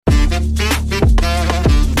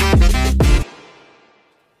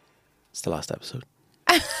It's the last episode.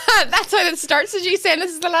 That's how it starts. As you saying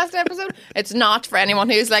this is the last episode. It's not for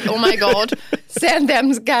anyone who's like, oh my god, send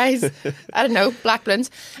them guys. I don't know, black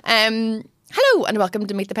balloons. Hello and welcome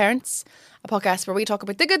to Meet the Parents, a podcast where we talk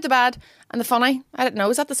about the good, the bad, and the funny. I don't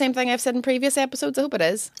know. Is that the same thing I've said in previous episodes? I hope it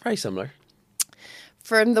is. Very similar.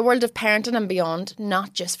 From the world of parenting and beyond,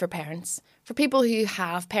 not just for parents, for people who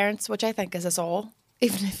have parents, which I think is us all,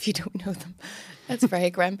 even if you don't know them. That's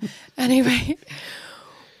very grim. Anyway.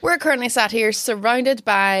 We're currently sat here surrounded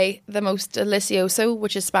by the most delicioso,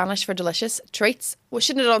 which is Spanish for delicious, treats. We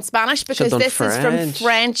shouldn't have done Spanish because this is from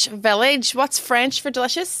French Village. What's French for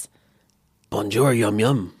delicious? Bonjour, yum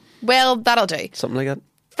yum. Well, that'll do. Something like that.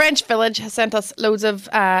 French Village has sent us loads of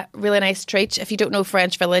really nice treats. If you don't know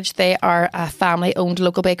French Village, they are a family-owned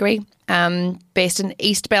local bakery based in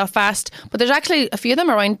East Belfast. But there's actually a few of them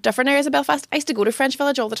around different areas of Belfast. I used to go to French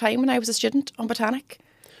Village all the time when I was a student on Botanic.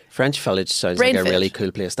 French Village sounds like a really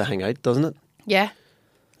cool place to hang out, doesn't it? Yeah.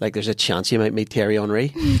 Like there's a chance you might meet Thierry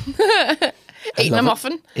Henry. Eating a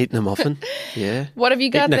muffin. Eating a muffin, yeah. What have you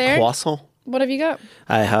got there? A croissant. What have you got?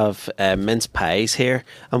 I have mince pies here.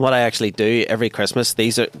 And what I actually do every Christmas,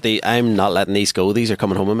 I'm not letting these go. These are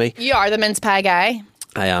coming home with me. You are the mince pie guy.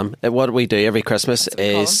 I am. What we do every Christmas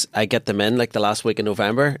is I get them in like the last week in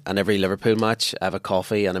November, and every Liverpool match I have a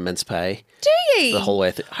coffee and a mince pie. Do you? The whole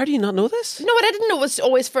way through. How do you not know this? No, I didn't know it was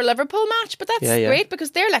always for a Liverpool match, but that's great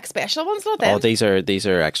because they're like special ones, not them. Oh, these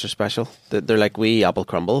are extra special. They're like wee apple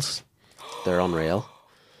crumbles. They're unreal.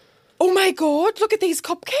 Oh my god, look at these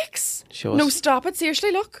cupcakes. Show us. No, stop it,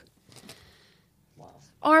 seriously, look. Wow.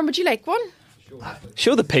 Arm, would you like one?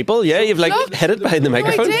 Show the people, yeah, you've like hit it behind the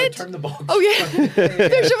microphone. I did. Turn the box. Oh yeah.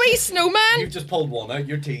 There's a wee snowman. You've just pulled one out.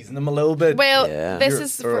 You're teasing them a little bit. Well, yeah.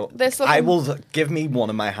 this. I will give me one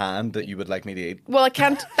in my hand that you would like me to eat. Well, I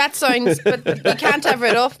can't. That sounds, but you can't have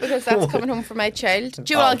Rudolph because that's coming home for my child.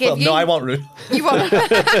 Do you know what I'll give you? No, I want Rudolph. You want? You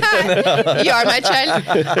are my child.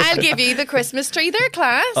 I'll give you the Christmas tree. They're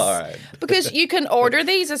class. All right. Because you can order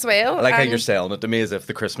these as well. I like how you're selling it to me as if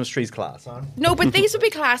the Christmas tree's class, aren't No, but these would be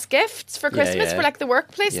class gifts for Christmas for like the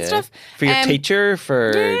workplace and stuff. For your teacher,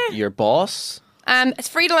 for your boss. It's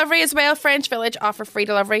free delivery as well. French Village offer free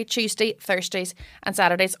delivery Tuesday, Thursdays and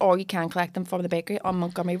Saturdays, or you can collect them from the bakery on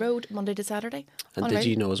Montgomery Road Monday to Saturday. And did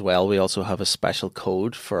you know as well, we also have a special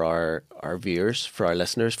code for our viewers, for our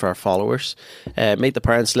listeners, for our followers. Meet the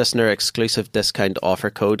Parents listener exclusive discount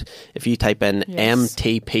offer code. If you type in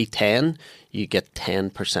MTP10, you get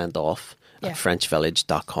 10% off at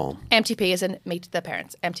FrenchVillage.com. MTP is in Meet the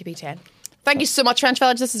Parents, MTP10. Thank you so much, French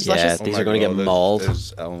Village. This is delicious. Yeah, these are going to get mauled.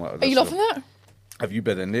 Are you loving that? Have you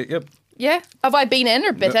bit into it yet? Yeah. Have I been in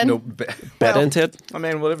or bit in? No, bit into it? I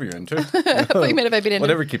mean, whatever you're into. What do you mean have I been in?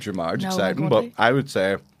 Whatever keeps your marriage exciting. But I would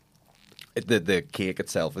say the cake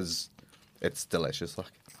itself it's delicious. Like.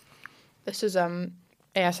 This is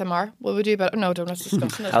ASMR. What would we do about it? No, don't. That's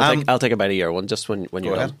disgusting. I'll take a bite of your one just when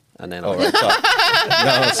you're done. And then all right, sorry.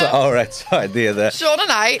 No, so, all right, sorry. Sean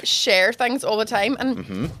and I share things all the time,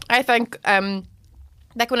 and I think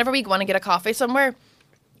like whenever we go in and get a coffee somewhere,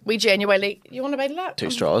 we genuinely. You want a bite of that?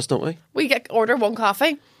 2 straws, don't we? We order one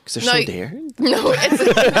coffee because they're so dear. No,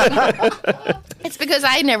 it's because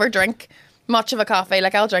I never drink much of a coffee.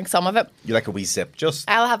 Like I'll drink some of it. You like a wee sip, just.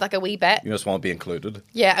 I'll have like a wee bit. You just want to be included.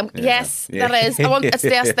 Yeah. Yes, that is. It's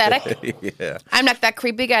the aesthetic. Yeah. I'm like that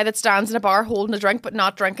creepy guy that stands in a bar holding a drink but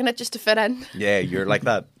not drinking it just to fit in. Yeah, you're like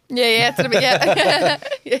that. Yeah, it's gonna be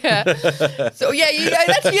Yeah. So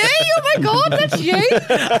that's you. Oh my god, that's you.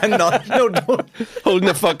 I'm not. No, don't. Holding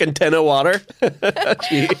a fucking tin of water. No,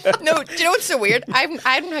 do you know what's so weird? I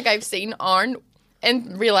don't think I've seen Arn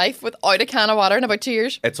in real life without a can of water in about 2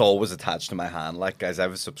 years. It's always attached to my hand. Like, guys, I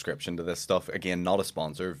have a subscription to this stuff. Again, not a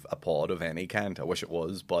sponsor of a pod of any kind. I wish it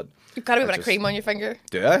was, but you've got a bit of cream on your finger.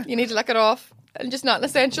 Do I? You need to lick it off, and just not in an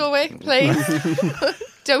essential way, please.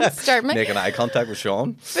 Don't start me. Making eye contact with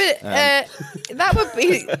Sean. But that would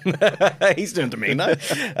be. He's doing it to me now. Do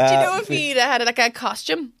you know if he had like a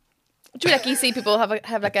costume? Do you like you see people have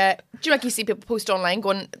like a? Do you like you see people post online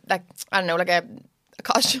going like I don't know like a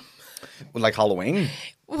costume? Like Halloween?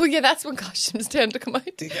 Well, yeah, that's when costumes tend to come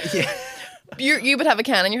out. Yeah. You would have a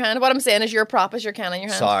can in your hand. What I'm saying is your prop is your can in your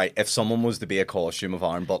hand. Sorry, if someone was to be a costume of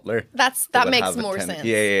Aaron Butler... That makes more sense.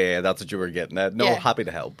 Yeah, that's what you were getting at. No, happy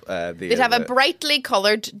to help. They'd have a brightly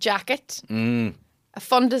coloured jacket, a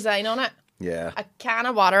fun design on it, a can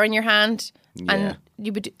of water in your hand, and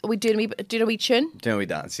we do a wee tune. Do a wee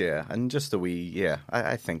dance, yeah. And just a wee,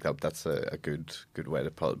 I think that's a good way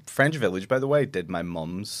to put it. French Village, by the way, did my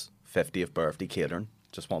mum's 50th birthday catering.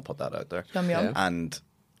 Just want to put that out there. Yum, yum. And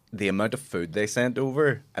the amount of food they sent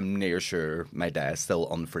over, I'm near sure my dad's still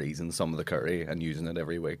unfreezing some of the curry and using it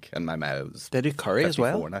every week. And my mom's They do curry as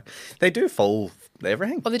well? now. They do full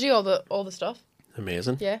everything. Oh, they do all the stuff.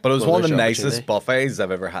 Amazing. Yeah. But it was one of the there's nicest buffets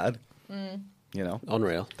I've ever had. You know,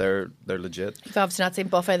 Unreal. they're legit. You've obviously not seen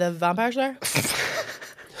Buffet the Vampire Slayer.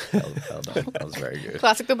 Well done. That was very good.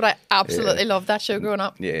 Classic though, but I absolutely loved that show growing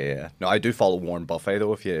up. Yeah. No, I do follow Warren Buffett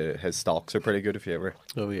though. His stocks are pretty good. If you ever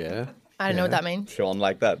Oh, yeah. I don't know what that means. Sean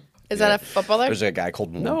like that. Is that a footballer? There's a guy called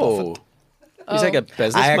Warren No. Buffett. He's like a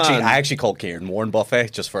businessman. I actually called Kieran Warren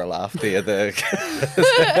Buffett just for a laugh.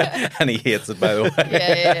 And he hates it, by the way.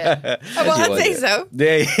 Yeah. Oh, well, I'd say so.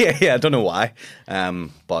 Yeah. I don't know why.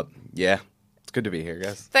 But yeah, it's good to be here,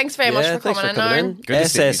 guys. Thanks very much for thanks coming for coming in. in. Good to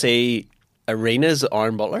see you. SSE Arenas,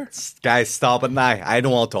 Aaron Butler. Guys, stop it now. I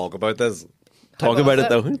don't want to talk about this. Talk was about it it?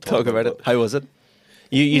 though. Talk about it. How was it?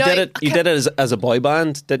 You No, did it. You did it as a boy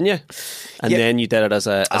band, didn't you? And Yeah. then you did it as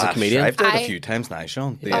a comedian. I've did it I- a few times now,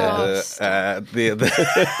 Sean. Oh,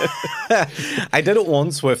 I did it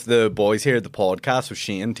once with the boys here at the podcast with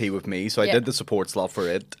Shane, Tea with me. So I Yeah. did the support slot for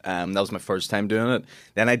it. That was my first time doing it.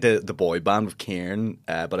 Then I did the boy band with Kieran,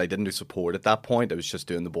 but I didn't do support at that point. I was just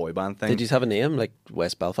doing the boy band thing. Did you have a name like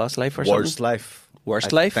West Belfast Life or Worst something? Life.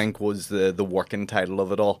 Worst I Life? think was the working title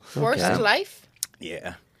of it all. Worst Okay. life?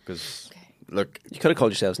 Yeah, because look, You could have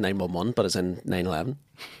called yourselves 911, but as in 9/11.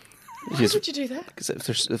 Why would you do that? Because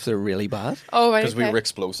if they're really bad. Oh, right. because we okay. were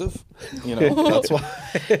explosive. You know, that's why.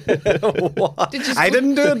 What? Did you I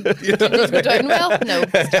didn't do it. You know? Did it go down well? No,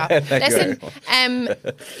 stop. Thank you Listen,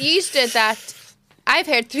 you did that. I've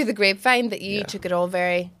heard through the grapevine that you took it all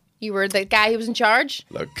very. You were the guy who was in charge.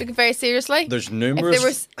 Look, Took it very seriously. there's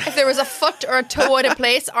numerous- If there was a foot or a toe out of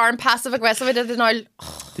place, or passive aggressive, I did it now.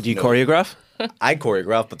 Did you choreograph? I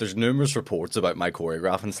choreograph, but there's numerous reports about my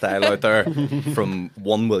choreographing style out there from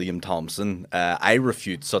one William Thompson. I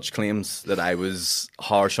refute such claims that I was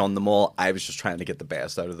harsh on them all. I was just trying to get the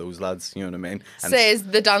best out of those lads. You know what I mean? And Says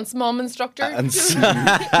the dance mom instructor. and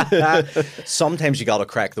sometimes you gotta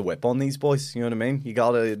crack the whip on these boys. You know what I mean? They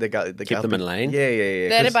got Keep them in line. Yeah.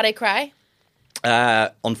 Did 'Cause, anybody cry?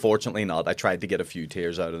 unfortunately not. I tried to get a few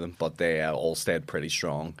tears out of them, but they all stayed pretty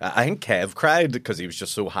strong. I think Kev cried because he was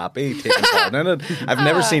just so happy taking part in it. I've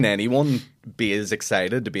never seen anyone be as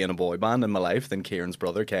excited to be in a boy band in my life than Kieran's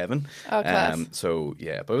brother Kevin. Oh, class. So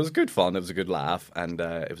yeah, but it was good fun. It was a good laugh, and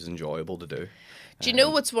it was enjoyable to do. Do you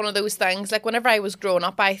know what's one of those things? Like whenever I was growing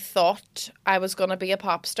up, I thought I was going to be a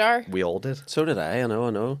pop star. We all did. So did I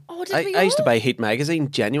know. Oh, did we I used to all? buy Heat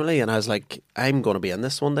magazine genuinely, and I was like, I'm going to be in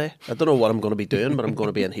this one day. I don't know what I'm going to be doing, but I'm going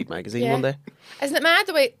to be in Heat magazine one day. Isn't it mad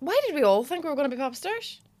the way? Why did we all think we were going to be pop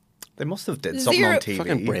stars? They must have did something Zero- on TV.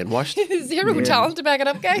 Fucking brainwashed. Zero talent to back it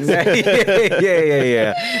up, guys.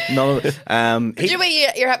 yeah. No, But you wait,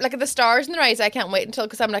 you're like at the stars in their eyes. I can't wait until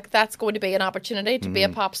because I'm like that's going to be an opportunity to be a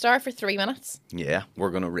pop star for 3 minutes. yeah, we're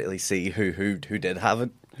gonna really see who did have it.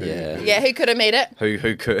 Yeah. Yeah, who could have made it?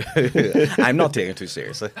 Who could? I'm not taking it too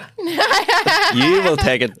seriously. You will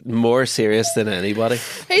take it more serious than anybody.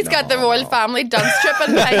 Who's got the royal family dance trip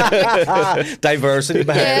and like, Diversity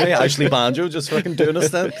behind Yeah. me. Ashley Banjo just fucking doing us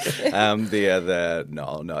then.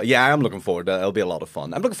 No. Yeah, I'm looking forward to it. It'll be a lot of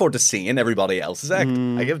fun. I'm looking forward to seeing everybody else's act.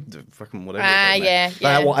 I give fucking whatever. yeah.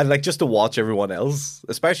 I like just to watch everyone else,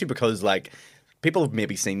 especially because like people have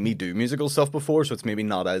maybe seen me do musical stuff before, so it's maybe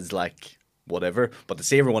not as like whatever. But to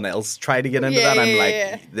see everyone else try to get into that, I'm like,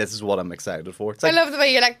 Yeah. this is what I'm excited for. It's I like, love the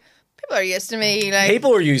way you're like people are used to me like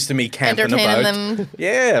people are used to me camping entertaining about. them.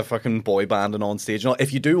 Yeah, fucking boy band and on stage. And all.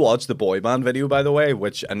 If you do watch the boy band video, by the way,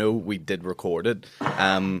 which I know we did record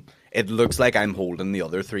it looks like I'm holding the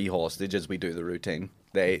other three hostage as we do the routine.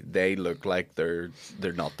 They look like they're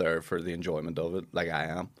not there for the enjoyment of it, like I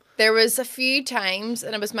am. There was a few times,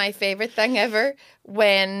 and it was my favourite thing ever,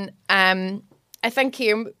 when I think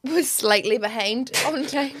Kieran was slightly behind on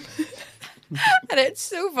time. And it's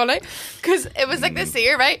so funny because it was like this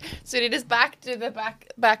here, right? So he did his back to the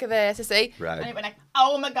back of the SSA, Right. and he went like,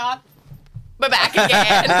 "Oh my god, we're back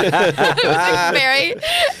again." It was like very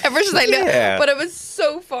ever slightly, Yeah. but it was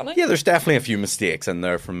so funny. Yeah, there's definitely a few mistakes in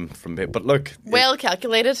there from but look, Well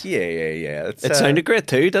calculated. yeah. It's, It sounded great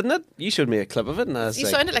too, didn't it? You showed me a clip of it, and I was You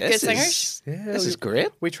like, sounded like good this singers. This is great.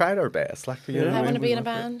 We tried our best. Like, you know, I want to we be in a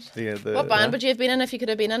went for- band. Yeah, What band would you have been in if you could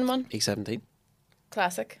have been in one? E17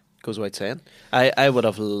 Classic. goes without saying. I would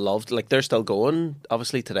have loved. Like they're still going,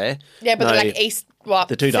 obviously today. Yeah, but they're Now, like East, what,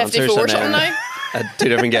 the two dancers 54 or and something now? two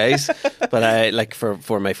different guys. But I like for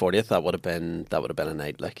my 40th, that would have been a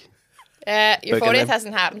night. Like Your Booking 40th them.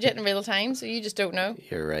 hasn't happened yet in real time, so you just don't know.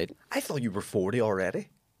 you're right. I thought you were 40 already,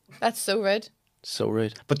 That's so rude. So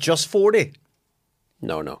rude. but just 40.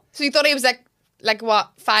 No. So you thought he was like like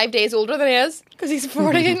what, 5 days older than he is because he's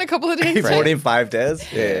 40 in a couple of days. 40 in 5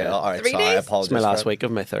 days. Yeah. All right. 3 Sorry, I days? It's apologize. my last for week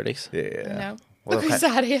of my 30s. that. Yeah. No. Well, Look how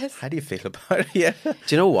sad he is. How do you feel about it? Yeah. Do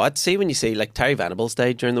you know what? See, when you see like Terry Venables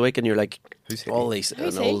died during the week, and you're like, Who's he? all these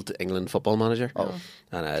Who's an he? old England football manager. Oh,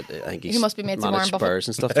 and I think He must be mates with managed Warren Buffett. Spurs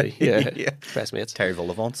and stuff too. Yeah, Yeah. best mates. Terry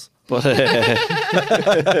Volivants. But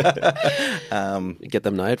get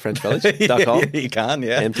them now at FrenchVillage.com. You can,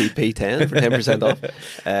 yeah. MTP 10 for 10% off.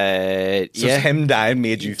 So him dying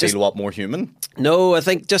made you feel a lot more human? No, I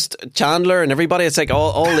think just Chandler and everybody. It's like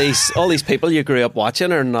all these people you grew up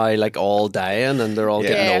watching are now like all dying, and they're all Yeah.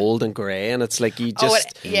 getting Yeah. old and grey. And it's like you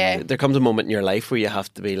just yeah. There comes a moment in your life where you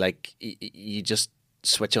have to be like you just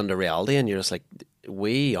switch on to reality, and you're just like,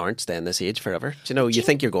 we aren't staying this age forever. Do you know? You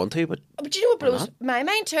think you're going to, but But you know what blows my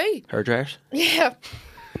mind too? hairdryers. Yeah.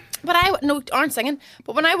 But aren't singing.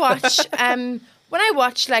 But when I watch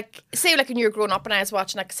like, say like when you were growing up and I was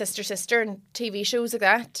watching like Sister and TV shows like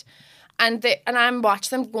that, and I'm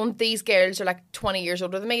watching them going, these girls are like 20 years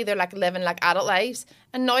older than me. They're like living like adult lives,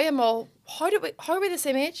 and now I'm all, how are we the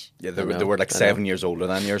same age? Yeah, they were like 7 years older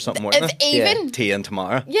than you or something, weren't It's they? even. Tia and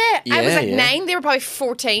Tamara. Yeah, I was Yeah, like yeah. 9. They were probably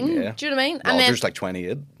 14. Yeah. Do you know what I mean? Roger's like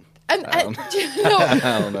 28. do you know? I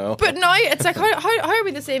don't know. But now it's like, how are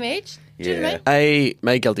we the same age? Do you know what I mean?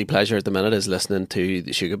 My guilty pleasure at the minute is listening to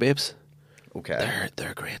the Sugar Babes. Okay.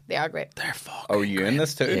 They're great. They are great. They're fucking. Oh, are you in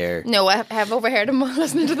this too? They're No, I have overheard them while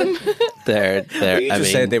listening to them. they're. You I just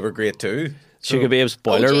mean, said they were great too. Sugar Babes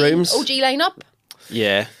boiler OG, rooms. OG lineup.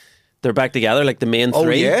 Yeah, they're back together like the main Oh,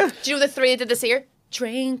 three. yeah? Do you know the three that did this here?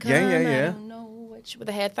 Train come, Yeah, yeah, yeah. I don't know which, with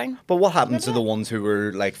the head thing. But what happens to the ones who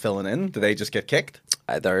were like filling in? Do they just get kicked?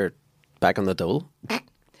 They're back on the dole.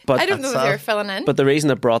 But I don't know if sad. they were filling in. But the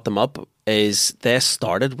reason I brought them up is they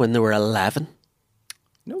started when they were 11.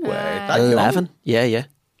 No way. That young? 11? Yeah.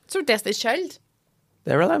 So Destiny's Child.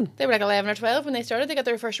 They were 11. They were like 11 or 12 when they started. They got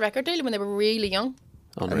their first record deal when they were really young.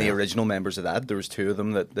 And the Unreal. original members of that, there was 2 of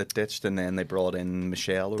them that ditched, and then they brought in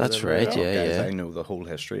Michelle. Or That's whatever. right, Oh, yeah, guys, yeah. I know the whole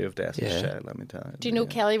history of Destiny's Yeah. Child. Let me tell you. Do you know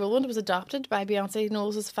Kelly Rowland was adopted by Beyonce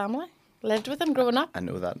Knowles' family? Lived with him growing up. I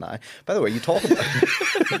know that now. By the way, you talk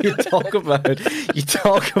about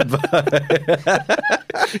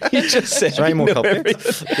You just said Try you more know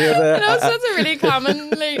cupcakes. everything. I know, so that's a really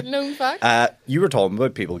commonly known fact. You were talking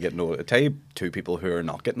about people getting older. I'll tell you 2 people who are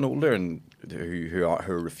not getting older and who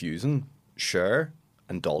are refusing. Cher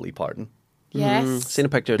and Dolly Parton. Yes. Seen a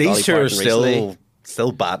picture of These Dolly 2 are Parton recently.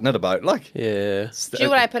 still batting it about. Like, Yeah. Do you know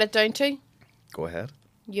what I put it down to? Go ahead.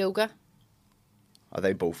 Yoga Are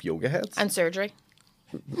they both yoga heads? and surgery.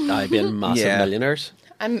 I've been massive Yeah. millionaires.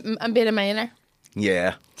 I'm being a millionaire.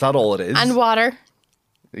 Yeah, is that all it is? And water.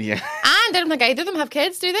 Yeah. And I don't think either of them have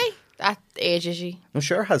kids, do they? That age is you. No,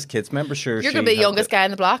 Cher has kids. Remember, sure. You're going to be the youngest guy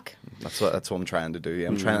in the block. That's what I'm trying to do. Yeah,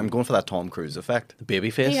 I'm going for that Tom Cruise effect. The baby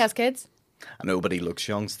face. He has kids. I know, but he looks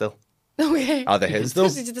young still. Okay. Are they his though?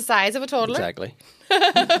 He's the size of a toddler. Exactly.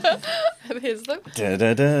 His though.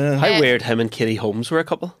 How weird him and Katie Holmes were a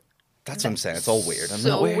couple. That's what I'm saying. It's all weird. Isn't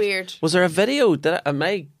So it? weird. Was there a video? Did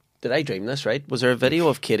I dream this right? Was there a video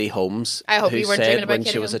of Katie Holmes I hope who you weren't said dreaming about when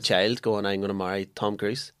Katie she was a Holmes. child going, I'm going to marry Tom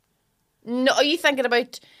Cruise? No, are you thinking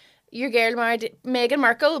about your girl married Meghan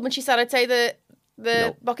Markle when she sat outside the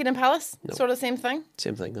No. Buckingham Palace? No. Sort of the same thing.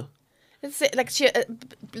 Same thing though. It's like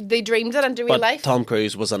they dreamed it into real But life. Tom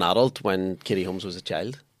Cruise was an adult when Katie Holmes was a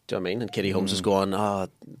child. Do you know what I mean? And Katie Holmes was going,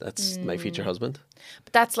 that's my future husband.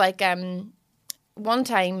 But that's like one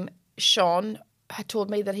time Sean had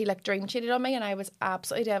told me that he like dream cheated on me, and I was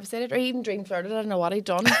absolutely devastated. Or he even dream flirted. I don't know what he'd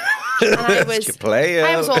done. And I was, Good play,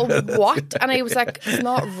 I was all what? And I was like, it's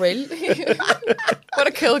not real. What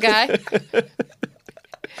a cool guy.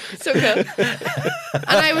 So cool. And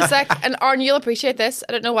I was like, and Arn, you'll appreciate this.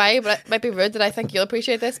 I don't know why, but it might be rude that I think you'll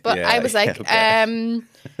appreciate this. But Yeah, I was like, okay.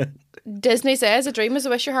 Disney says a dream is a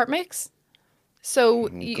wish your heart makes. So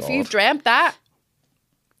if you've dreamt that,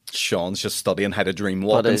 Sean's just studying how to dream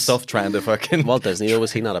walk But and is- stuff, trying to fucking. Walt Disney, though,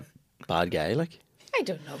 was he not a bad guy? Like, I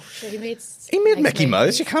don't know. Sure, he made He made nice Mickey Mouse.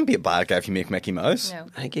 movies. You can't be a bad guy if you make Mickey Mouse. No.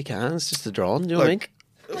 I think you can. It's just a drawing. Do you know what I mean?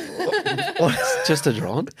 What? It's just a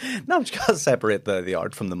drawing. No, you got to separate the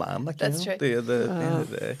art from the man. Like, That's you know, true. The end of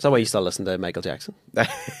the day. Is that why you still listen to Michael Jackson?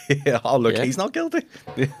 Yeah, oh, look, Yeah. he's not guilty.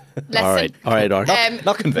 Listen, All right, Art.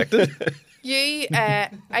 Not convicted. you,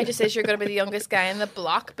 I just says you're going to be the youngest guy in the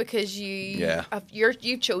block because Yeah.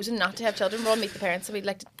 you've chosen not to have children. We'll meet the parents, so we'd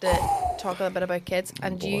like to talk a little bit about kids.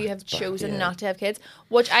 And you have chosen yeah. not to have kids,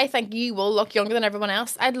 which I think you will look younger than everyone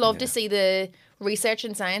else. I'd love to see the research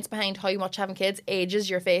and science behind how much having kids ages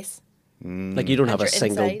your face. Like you don't have a your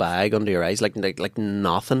single insides. bag under your eyes, like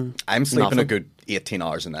nothing. I'm sleeping Nothing. a good 18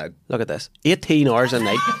 hours a night. Look at this, 18 hours a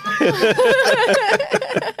night.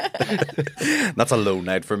 That's a low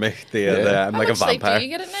night for me. I'm How like a much sleep vampire. do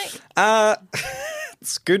you get at night?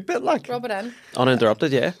 It's a good bit, like. Rub it in.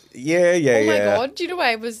 Uninterrupted, yeah. Yeah. Oh my god! Do you know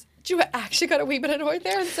why I was? Do you actually got a wee bit annoyed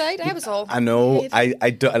there inside? I was all. I know. I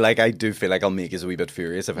do feel like I'll make you a wee bit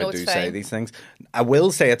furious if No, I do it's say fine. these things. I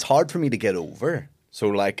will say it's hard for me to get over. So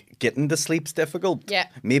like getting to sleep's difficult. Yeah.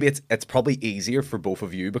 Maybe it's probably easier for both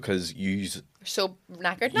of you because you So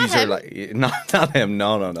knackered. Not are him. like not him.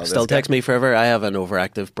 No. Still this guy. text me forever. I have an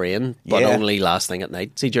overactive brain, but Yeah. only last thing at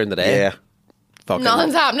night. See, during the day, Yeah. fucking,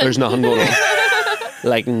 Nothing's happening. There's nothing going on.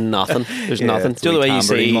 Like nothing. There's Yeah, nothing. it's Do a the wee way you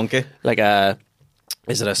tambourine see, monkey. like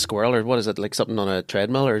is it a squirrel or what is it? Like something on a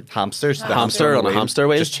treadmill or Hamsters. The Hamster on a wheel, hamster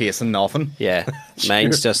wheel. Just chasing nothing. yeah.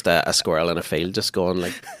 Mine's just a squirrel in a field, just going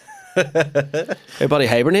like. Everybody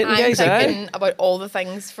hibernating, I'm guys. thinking about all the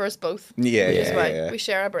things for us both. Yeah, Which is yeah, why yeah. we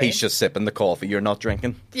share a brain. He's just sipping the coffee. You're not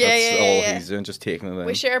drinking. Yeah, That's yeah, all yeah. he's doing. Just taking it in.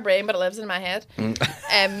 We share a brain, but it lives in my head.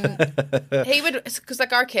 He would, because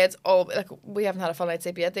like our kids, all like we haven't had a full night's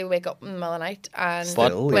sleep yet. They wake up in the middle of the night and But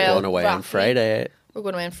Still, we're well, going away on roughly, Friday. We're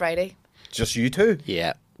going away on Friday. Just you two.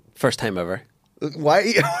 Yeah. First time ever.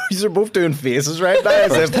 Why? You're both doing faces right now.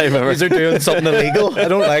 As if time ever. you're doing something illegal. I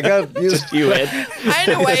don't like it. You win.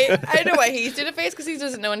 I know why he's doing a face because he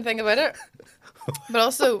doesn't know anything about it. But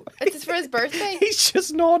also, it's for his birthday. He's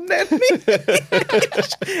just nodding at me,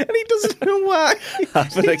 and he doesn't know why.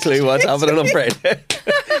 Haven't a clue what's happening on Friday.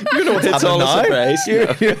 You know what's It's happening all a now. surprise. We're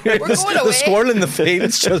going The away. squirrel in the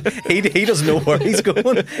fields just he doesn't know where he's going.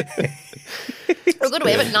 We're going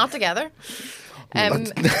away, but not together.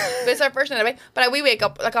 But it's our first night away. But we wake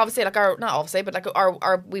up like obviously like our not obviously but like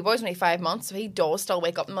our wee boy's only 5 months, so he does still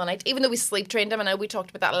wake up in the night. Even though we sleep trained him, I know we talked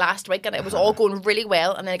about that last week, and it was all going really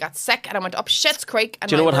well. And then I got sick, and I went up Shit's Creek. And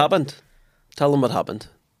Do you know now what we're- happened? Tell them what happened.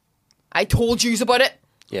 I told you about it.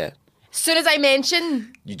 Yeah. As soon as I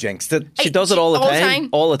mention, You jinxed it. She does it all the all the time. time.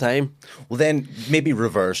 All the time. Well, then maybe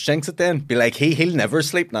reverse jinx it. Then be like, he'll never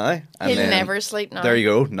sleep now. And he'll then, never sleep now. There you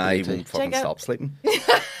go. Now he won't fucking Check it. stop sleeping.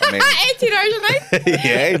 I mean, 18 hours a night.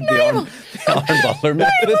 yeah, the Arn Butler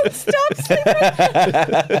method. Stop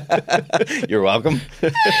sleeping. You're welcome.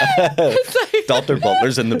 It's like, Dr.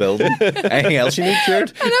 Butler's in the building. Anything else you need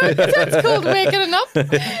cured? I know, that's called waking him up. He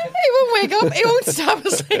won't wake up. He won't stop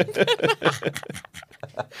asleep.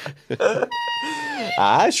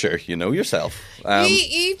 Sure. You know yourself.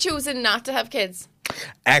 You chosen not to have kids.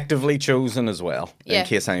 Actively chosen as well. Yeah. In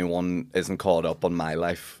case anyone isn't caught up on my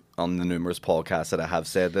life on the numerous podcasts that I have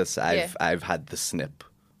said this, I've had the snip.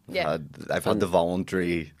 Yeah. I've had the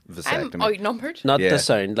voluntary I'm vasectomy. outnumbered. Not Yeah. to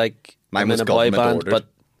sound like Mine I'm was in a boy government band, ordered. but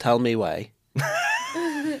tell me why.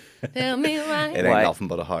 Tell me why. It ain't Why? nothing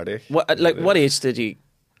but a heartache. What age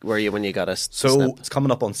were you when you got a So snip? it's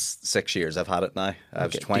coming up on 6 years. I've had it now. I was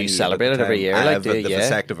Okay. Do 20. you celebrate at it the every time. year? I Like, have do you? the Yeah.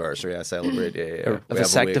 vasectiversary. I celebrate. Yeah, A We have a wee-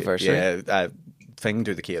 vasectiversary? Yeah, thing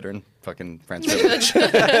do the catering. Fucking French village. They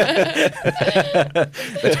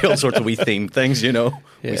do all sorts of wee themed things, you know.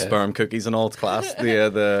 Yeah. We sperm cookies and all. It's class.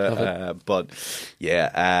 But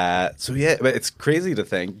yeah. So yeah, but it's crazy to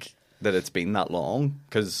think that it's been that long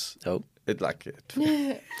because Oh. it like it.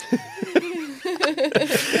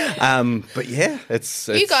 But yeah, it's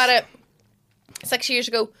You got it 6 years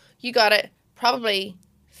ago. You got it probably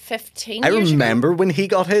 15 I years remember when he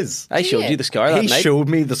got his. I showed Yeah. you the scar that He night. showed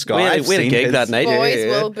me the scar. We had I've a seen gig his. that night. ago. Boys Yeah,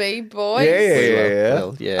 yeah. will be boys. Yeah.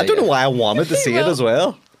 Well, yeah, I don't yeah. know why I wanted to see it will. as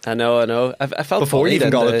well. I know. I felt Before you bullied even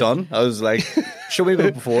got into- it done, I was like, show me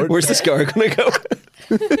before. Where's the scar going to go?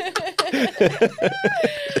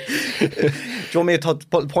 Do you want me to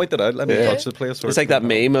point it out? Let me touch the place. It's like that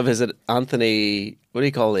meme of, is it Anthony, what do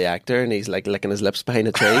you call the actor? And he's like licking his lips behind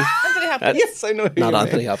a tree. Anthony Hopkins. Yes, I know. who Not you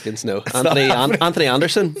Anthony mean. Hopkins, no. Anthony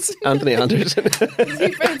Anderson. Anthony Anderson. Is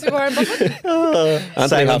he friends with Warren Buffett? Anthony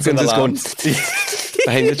Silence in Hopkins the is going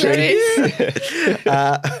behind the tree.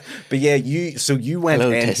 But yeah, you went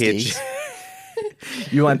Hello, NH. testes.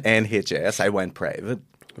 You went NHS. I went private.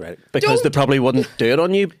 Right. Because they probably wouldn't do it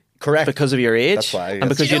on you. Correct. Because of your age. That's why, And yes.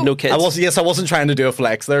 because you had no kids. I wasn't trying to do a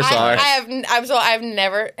flex there. Sorry. I've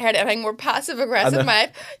never heard anything more passive aggressive in my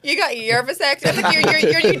life. You got your vasectomy. I think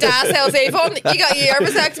your new dad sells Avon. You got your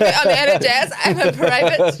vasectomy on the NHS. I'm a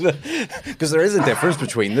private. Because there is a difference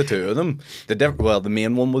between the two of them. The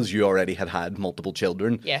main one was you already had multiple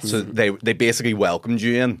children. Yes. So they basically welcomed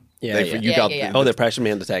you in. Yeah, Like, yeah. you Yeah, got yeah, yeah. Oh, they're pressuring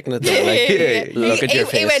me into taking it. They're like, look at your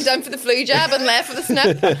face. He went down for the flu jab and left for the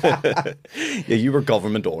snip. Yeah, you were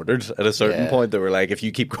government ordered at a certain Yeah. point. They were like, if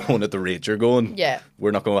you keep going at the rate you're going, Yeah.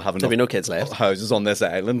 we're not going to have enough be no kids left. houses on this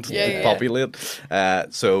island Yeah, to yeah, populate.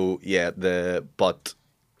 So yeah, but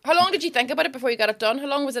How long did you think about it before you got it done? How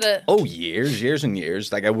long was it years and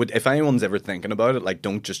years. Like, I would, if anyone's ever thinking about it, like,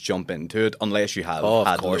 don't just jump into it unless you have Oh, of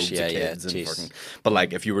had course, loads yeah, of yeah, kids. And jeez. fucking, but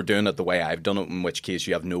like, if you were doing it the way I've done it, in which case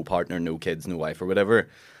you have no partner, no kids, no wife or whatever,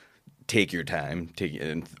 take your time, take it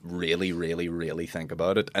and really, really, really think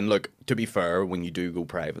about it. And look, to be fair, when you do go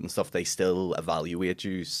private and stuff, they still evaluate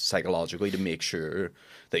you psychologically to make sure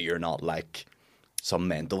that you're not like some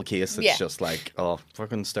mental case that's Yeah. just like, oh,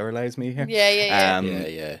 fucking sterilize me here. Yeah, yeah, yeah.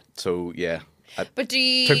 Yeah. So yeah. But do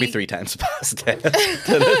you... Took me 3 times to pass test. But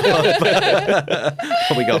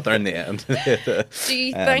we got there in the end. Do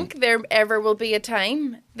you think there ever will be a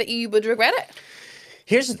time that you would regret it?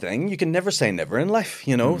 Here's the thing, you can never say never in life,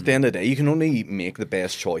 you know. At the end of the day, you can only make the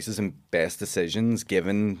best choices and best decisions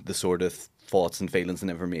given the sort of thoughts and feelings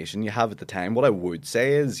and information you have at the time. What I would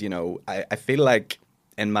say is, you know, I feel like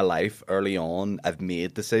in my life early on, I've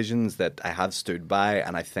made decisions that I have stood by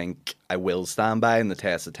and I think I will stand by in the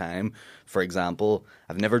test of time. For example,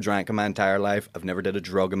 I've never drank in my entire life. I've never did a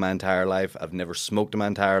drug in my entire life. I've never smoked in my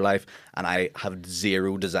entire life. And I have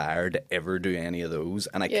zero desire to ever do any of those.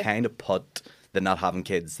 And I kind of put the not having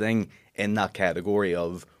kids thing in that category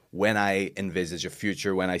of when I envisage a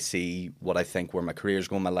future, when I see what I think where my career's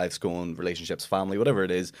going, my life's going, relationships, family, whatever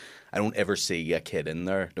it is, I don't ever see a kid in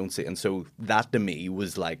there. Don't see. And so that to me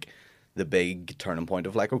was like the big turning point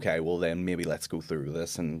of like, okay, well then maybe let's go through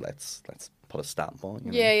this and let's put a stamp on it.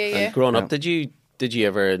 You know? Yeah. And growing up, did you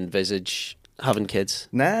ever envisage having kids?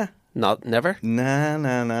 Nah. Never?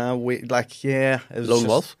 Nah. We, like, yeah. It was Lone just-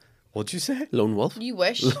 wolf? What'd you say? Lone wolf? You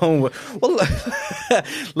wish. Well,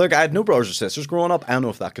 look, I had no brothers or sisters growing up. I don't know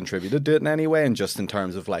if that contributed to it in any way. And just in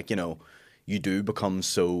terms of like, you know, you do become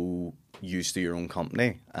so used to your own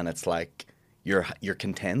company, and it's like you're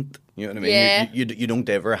content. You know what I mean? Yeah. You don't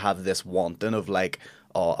ever have this wanting of like,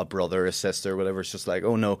 oh, a brother, a sister, whatever. It's just like,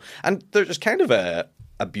 oh no. And there's kind of a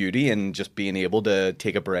beauty in just being able to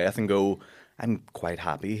take a breath and go, I'm quite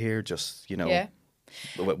happy here. Just, you know. Yeah.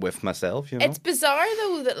 With myself, you know. It's bizarre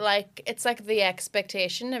though that like it's like the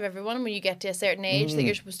expectation of everyone when you get to a certain age that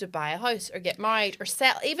you're supposed to buy a house or get married or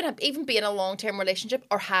sell, even be in a long-term relationship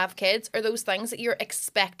or have kids, or those things that you're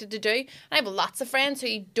expected to do. And I have lots of friends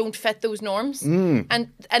who don't fit those norms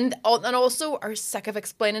and also are sick of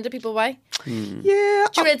explaining to people why. Yeah.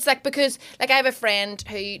 Do you know, it's like because like I have a friend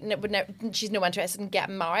who she's no interested in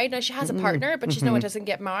getting married. Now she has a partner, but she's no interested in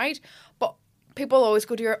getting married. But people always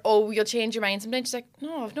go to her, oh, you'll change your mind someday. She's like,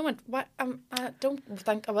 no, I've no one. What? I don't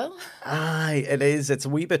think I will. Aye, it is. It's a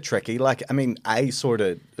wee bit tricky. Like, I mean, I sort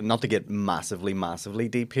of, not to get massively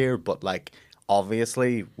deep here, but like,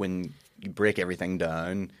 obviously, when you break everything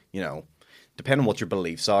down, you know, depending on what your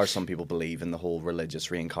beliefs are, some people believe in the whole religious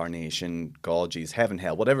reincarnation, God, geez, heaven,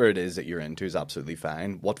 hell, whatever it is that you're into is absolutely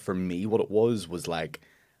fine. What for me, what it was like,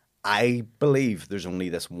 I believe there's only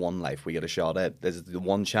this one life we get a shot at. There's the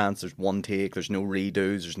one chance, there's one take, there's no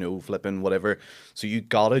redos, there's no flipping, whatever. So you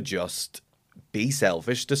gotta just be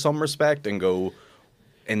selfish to some respect and go,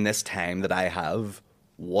 in this time that I have,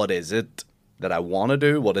 what is it that I want to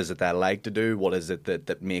do? What is it that I like to do? What is it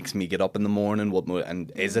that makes me get up in the morning?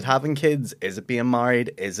 And is it having kids? Is it being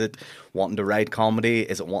married? Is it wanting to write comedy?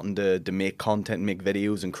 Is it wanting to make content, make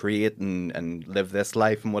videos and create and live this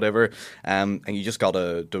life and whatever? And you just got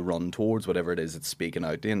to run towards whatever it is that's speaking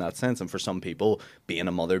out to you in that sense. And for some people, being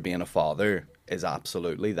a mother, being a father is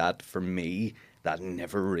absolutely that. For me, that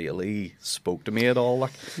never really spoke to me at all.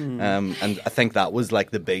 Like, and I think that was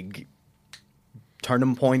like the big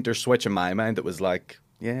turning point or switch in my mind that was like,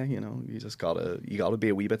 yeah, you know, you gotta be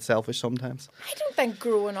a wee bit selfish sometimes. I don't think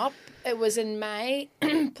growing up it was in my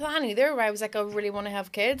plan either, where I was like, I really want to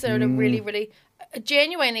have kids. I really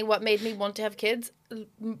genuinely what made me want to have kids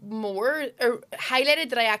more, or highlighted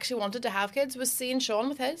that I actually wanted to have kids, was seeing Sean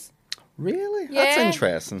with his. Really? Yeah. That's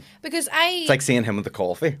interesting. Because It's like seeing him with the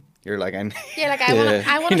coffee. You're like, I want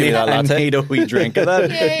to need do a that. latte. I need a wee drink of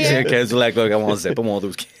that. Yeah. You see your kids are like, look, I want to zip them all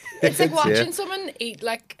those kids. It's like watching Yeah. someone eat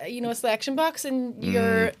like, you know, a selection box, and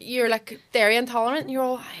you're like dairy intolerant, and you're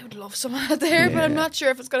all, I would love some of that there, but I'm not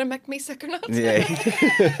sure if it's going to make me sick or not. Yeah.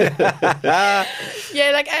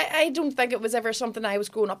 Yeah, like I don't think it was ever something I was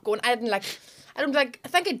growing up going. I didn't like. I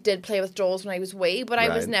think I did play with dolls when I was wee, but I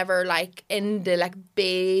was Right. never like into like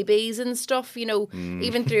babies and stuff, you know.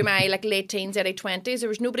 Even through my like late teens, early 20s, there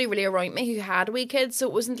was nobody really around me who had wee kids, so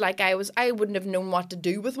it wasn't like I wouldn't have known what to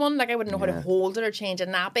do with one. Like I wouldn't know how to hold it or change a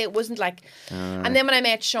nappy. It wasn't like. And then when I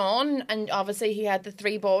met Sean, and obviously he had the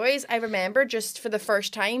 3 boys, I remember just for the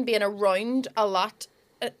first time being around a lot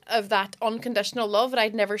of that unconditional love that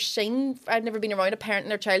I'd never seen. I'd never been around a parent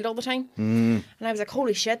and their child all the time, and I was like,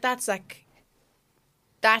 holy shit, that's like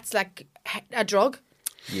a drug.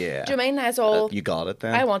 Yeah. Do you know what I mean? That's all. You got it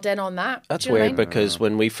then. I want in on that. That's Do you know what I weird mean? because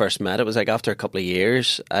when we first met, it was like after a couple of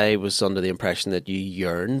years, I was under the impression that you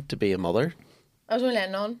yearned to be a mother. I was only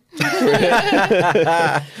letting on. No,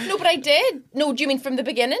 but I did. No, do you mean from the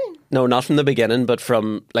beginning? No, not from the beginning, but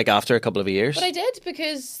from like after a couple of years. But I did,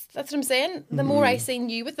 because that's what I'm saying. The more I seen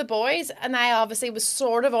you with the boys, and I obviously was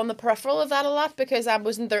sort of on the peripheral of that a lot because I'm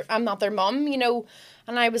not their mum, you know,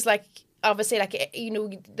 and I was like, obviously, like, you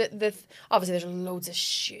know, obviously there's loads of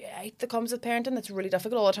shit that comes with parenting that's really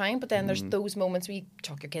difficult all the time, but then there's those moments where you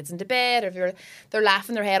tuck your kids into bed, or if they're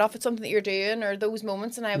laughing their head off at something that you're doing, or those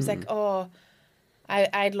moments, and I was like, oh,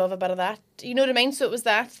 I'd love a bit of that. You know what I mean? So it was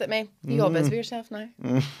that made you all busy with yourself now.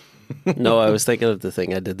 No, I was thinking of the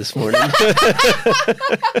thing I did this morning.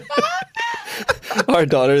 Our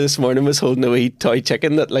daughter this morning was holding a wee toy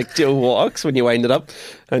chicken that like Joe walks when you wind it up,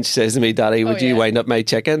 and she says to me, "Daddy, would you wind up my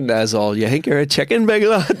chicken?" That's all. You think you're a chicken, big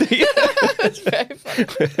lad? That's very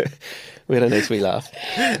funny. We had a nice wee laugh.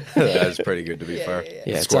 That was pretty good, to be fair.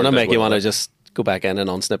 Yeah, it's gonna make you want to just go back in and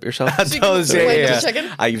unsnip yourself.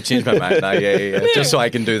 You've changed my mind now. Yeah. Just so I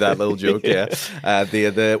can do that little joke. Yeah.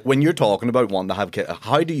 The when you're talking about wanting to have kids,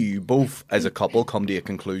 how do you both as a couple come to a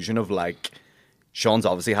conclusion of like, Sean's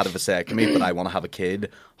obviously had a vasectomy, but I want to have a kid.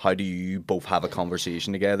 How do you both have a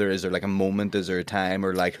conversation together? Is there like a moment? Is there a time?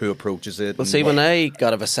 Or like who approaches it? Well, see, when I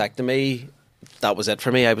got a vasectomy, that was it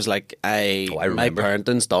for me. I was like, my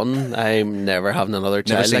parenting's done. I'm never having another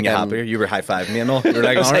child. Never seen like, you happier. You were high-fiving me and all. You were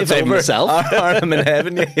like, I was high-fiving myself. I'm in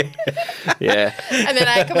heaven. Yeah. And then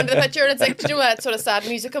I come into the picture and it's like, do you know that sort of sad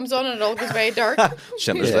music comes on and it all goes very dark?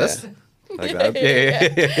 Schindler's List. Like that.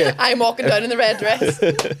 Yeah. I'm walking down in the red dress.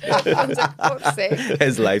 I was like, fuck's sake.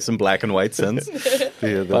 His life's in black and white since.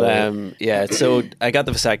 But yeah, so I got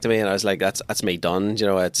the vasectomy and I was like, that's me done. You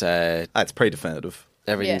know, it's pretty definitive.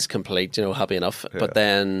 Everything's complete, you know, happy enough. Yeah. But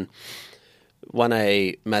then when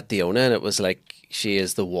I met Diona, and it was like, she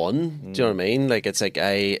is the one. Do you know what I mean? Like, it's like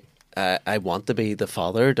I want to be the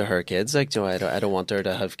father to her kids. Like, you know, I don't want her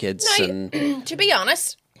to have kids. Now, and to be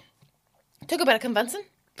honest, it took a bit of convincing.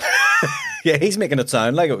 Yeah, he's making it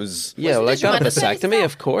sound like it was. Yeah, well, I got a vasectomy,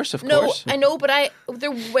 of course. No, I know, but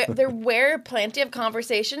there were plenty of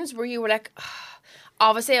conversations where you were like,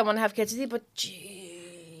 obviously I want to have kids with you, but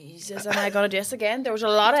Jesus, am I going to do this again? There was a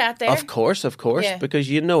lot of that there. Of course, yeah. Because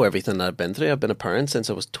you know everything that I've been through. I've been a parent since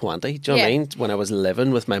I was 20. Do you know what I mean? When I was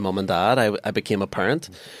living with my mum and dad, I became a parent,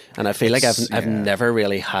 and I feel like I've never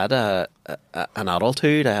really had an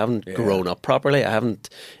adulthood. I haven't grown up properly. I haven't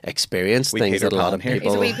experienced things Peter that a lot of Pan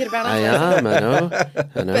people. He's a wee Peter Pan. I am. I know.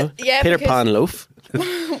 But, yeah, Peter Pan loaf.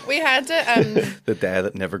 We had to. The dad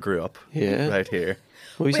that never grew up. Yeah. Right here.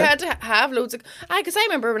 We had to have loads of. Because I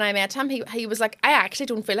remember when I met him, he was like, I actually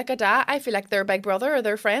don't feel like a dad. I feel like their big brother or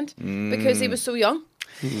their friend because he was so young.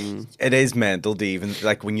 It is mental to even,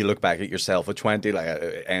 like, when you look back at yourself at 20,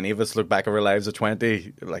 like any of us look back at our lives at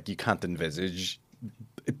 20, like, you can't envisage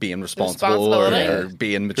being responsible or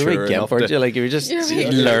being mature enough to... You were just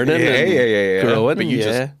learning and growing. But you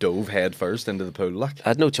just dove head first into the pool, like. I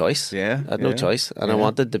had no choice. I had no choice. And I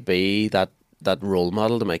wanted to be that role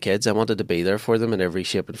model to my kids. I wanted to be there for them in every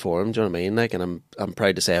shape and form. Do you know what I mean? Like, and I'm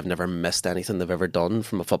proud to say I've never missed anything they've ever done,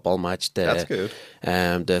 from a football match to That's good.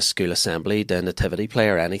 The school assembly, the nativity play,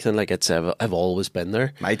 or anything. Like, I've always been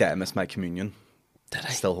there. My dad missed my communion. Did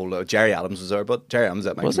I? Still hold out. Jerry Adams was there, but Jerry Adams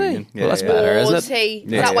at my communion. Well, that's better, isn't it? Was he?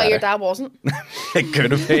 Is that why your dad wasn't? It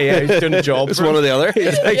could have been. Yeah, he's doing a job. It's one or the other.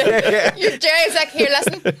 Jerry's like, here,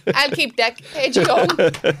 listen, I'll keep Dick. Edge you on.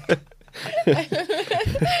 Can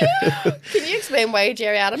you explain why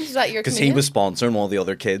Jerry Adams is that your? Because he was sponsoring all the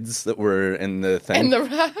other kids that were in the thing. In the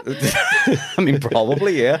rap. I mean,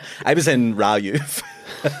 probably, yeah. I was in Ra Youth.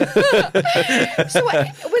 So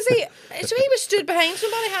was he? So he was stood behind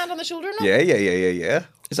somebody, hand on the shoulder. No? Yeah.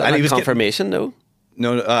 Is that like confirmation? No.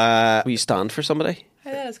 Will you stand for somebody?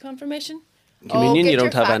 That is confirmation. Communion, you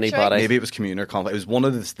don't have anybody. Maybe it was communion or confirmation. It was one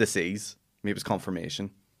of the C's. Maybe it was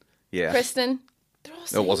confirmation. Yeah. Kristen.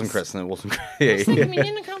 No, it wasn't Kristen. It wasn't.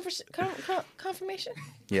 Communion and confirmation.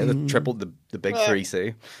 Yeah, the big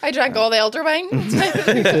 3C. I drank all the elder wine.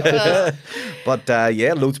 But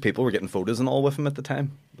loads of people were getting photos and all with him at the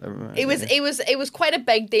time. It was quite a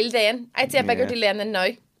big deal then. I'd say a bigger deal then than now.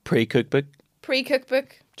 Pre-cookbook.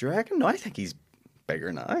 Pre-cookbook. Do you reckon? No, I think he's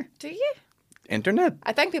bigger now. Do you? Internet.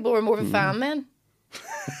 I think people were more of a fan then.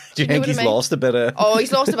 Do you think he's lost a bit of... Oh,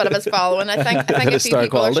 he's lost a bit of his following. I think a few star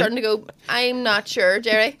people quality. are starting to go, I'm not sure,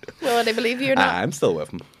 Jerry. Will they believe you or not? I'm still with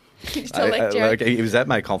him. You still like Jerry? He was at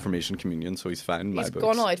my confirmation communion, so he's fine. He's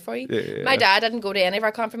gone all out for you. Yeah. My dad didn't go to any of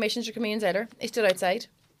our confirmations or communions either. He stood outside.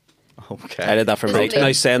 Okay. I did that for my Isn't it?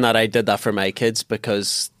 Now, saying that, I did that for my kids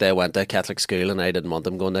because they went to a Catholic school and I didn't want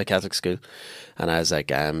them going to a Catholic school. And I was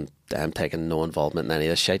like, I'm taking no involvement in any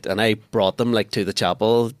of this shit. And I brought them like to the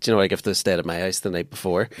chapel, do you know, like if they stayed at my house the night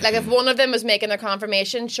before. Like if one of them was making their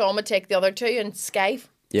confirmation, Sean would take the other two and Skype.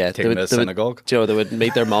 Yeah, Take them to the synagogue. You know, they would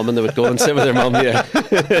meet their mum and they would go and sit with their mum. Yeah,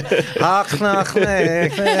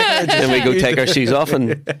 and we go take our shoes off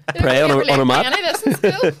and pray on a mat. Any of this in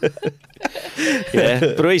school? Yeah,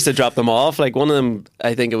 but we used to drop them off. Like one of them,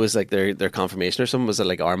 I think it was like their confirmation or something was at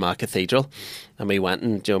like Armagh Cathedral, and we went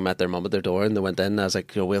and met their mum at their door, and they went in. And I was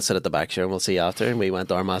like, we'll sit at the back sure, and we'll see you after. And we went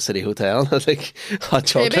to Armagh City Hotel. And I was like, hot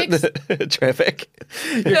chocolate, terrific.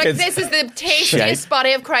 Like, this is the tastiest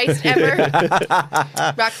body of Christ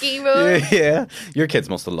ever. Rocky Road. Yeah, your kids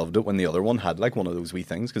must have loved it when the other one had like one of those wee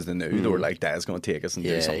things because they knew they were like, Dad's going to take us and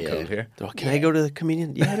do something cool here. Oh, can I go to the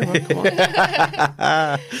communion? Yeah, I don't want to come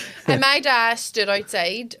on. And my dad stood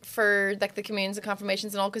outside for like the communions and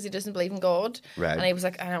confirmations and all because he doesn't believe in God. Right. And he was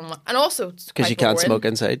like, I don't want. And also Because you can't smoke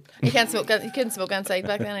inside. You can't smoke. You couldn't smoke inside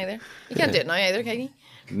back then either. You can't do it now either, can you?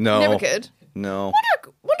 No. Never could. No.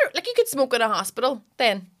 Wonder, like you could smoke in a hospital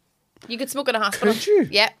then. You could smoke in a hospital. Could you?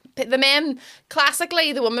 Yeah. The men,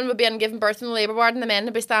 classically, the woman would be in giving birth in the labour ward and the men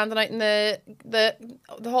would be standing out in the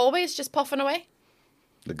hallways just puffing away.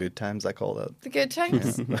 The good times, I call that. The good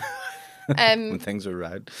times. When things are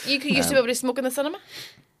right. You could used to be able to smoke in the cinema.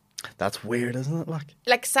 That's weird, isn't it?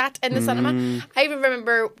 Like sat in the cinema. I even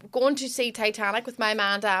remember going to see Titanic with my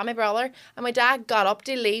man, Dad, my brother, and my dad got up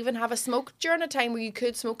to leave and have a smoke during a time where you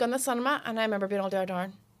could smoke in the cinema. And I remember being all there,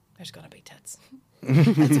 darn, there's gonna be tits.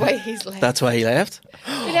 That's why he's left. That's why he left.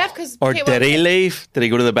 He left because. Or did he leave? Did he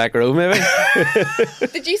go to the back row? Maybe.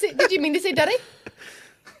 Did you mean to say daddy?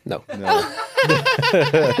 No.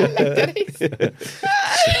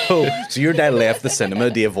 So your dad left the cinema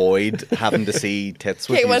to avoid having to see tits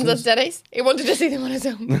with He wanted users? daddies. He wanted to see them on his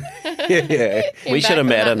own. Yeah. We should have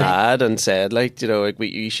back made on an that ad and said like, like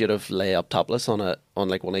you should have lay up topless on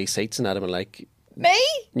like one of these seats and had him like. Me?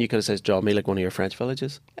 You could have said, "Draw me like one of your French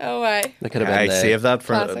villages." Oh, why? That could have been. I save that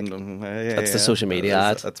for... Classic. That's the social media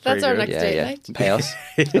ad. That's That's our pretty next good. date Yeah, night pay us.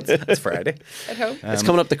 That's Friday. at home. It's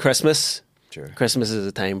coming up to Christmas. Sure. Christmas is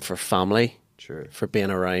a time for family, Sure. for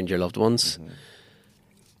being around your loved ones.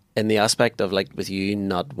 In the aspect of like with you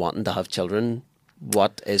not wanting to have children,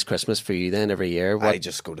 what is Christmas for you then every year? What I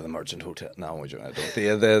just go to the Merchant Hotel. No, I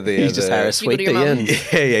don't. you just hire a suite, to your do you? mum. And-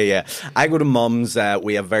 Yeah. I go to mum's.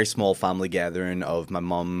 We have a very small family gathering of my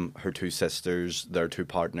mum, her two sisters, their two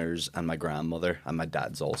partners, and my grandmother. And my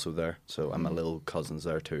dad's also there. So, and my little cousin's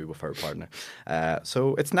there too with her partner.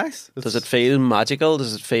 So it's nice. Does it feel magical?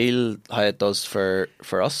 Does it feel how it does for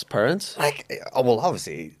us parents? like? Oh, well,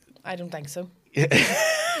 obviously. I don't think so.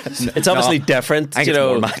 It's obviously No, different, I think you it's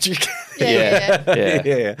know. more magic. Yeah.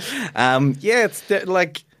 Yeah. Yeah. It's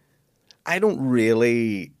like I don't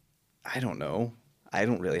know. I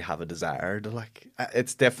don't really have a desire to like.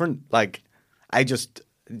 It's different. Like I just.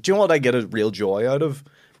 Do you know what I get a real joy out of?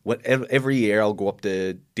 What every year I'll go up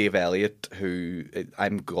to Dave Elliott, who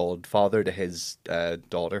I'm godfather to his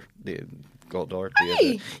daughter, the goddaughter.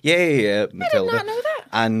 Hey! Yeah, Matilda. not know that.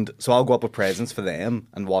 And so I'll go up with presents for them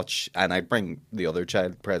and watch, and I bring the other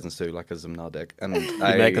child presents too, like as I'm not a dick. And You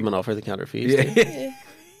I make them an offer they can't refuse. Yeah.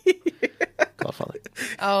 Godfather.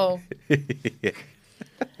 Oh.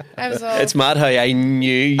 I was all. It's mad how I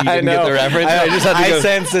knew you I didn't know. get the reference. I just had to I go.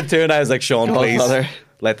 sensed it too, and I was like, Sean, please Godfather.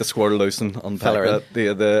 let the squirrel loose and unpack Filler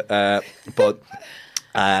in. that.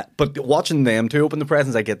 But watching them to open the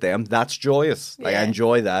presents, I get them. That's joyous. Like I Yeah.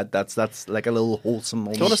 enjoy that. That's like a little wholesome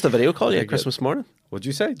moment. Do you want us to video call you at Christmas morning? What'd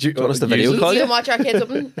you say? Do you want us to video use it? call you you? can watch our kids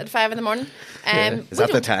open at 5 a.m. Is We that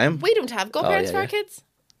the don't- time? We don't have godparents yeah, for our yeah. kids.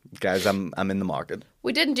 Guys, I'm in the market.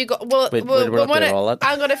 We didn't do well. We're not doing all that.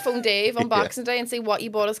 I'm gonna phone Dave on Boxing Day and see what you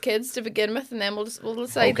bought as kids to begin with, and then we'll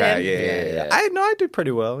decide. Okay, then. yeah. I do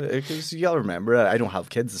pretty well because you gotta remember I don't have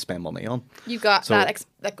kids to spend money on. You got So- that.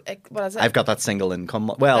 What is it? I've got that single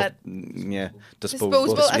income. Well, That- disposable.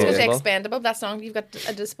 disposable. I was going to say Disposable. expendable. That's not. You've got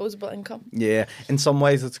a disposable income. Yeah, in some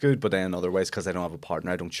ways it's good, but then in other ways, because I don't have a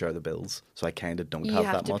partner, I don't share the bills, so I kind of don't You have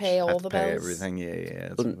have that to much. pay I all have the to pay bills. everything. Yeah.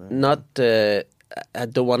 Well, not. I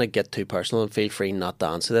don't want to get too personal, and feel free not to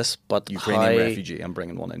answer this, but Ukrainian refugee, I'm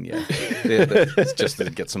bringing one in, yeah. It's just to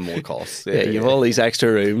get some more costs. Yeah, you have all these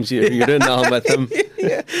extra rooms. You're doing nothing with them.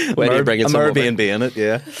 When you're bringing some Airbnb in it,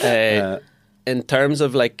 yeah. In terms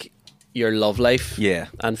of like your love life, yeah,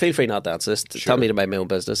 and feel free not to answer this. Sure. Tell me to mind my own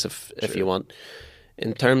business if you want.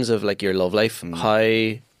 In terms of like your love life,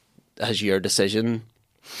 how has your decision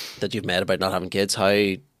that you've made about not having kids, how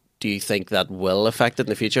do you think that will affect it in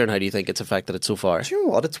the future, and how do you think it's affected it so far? Do you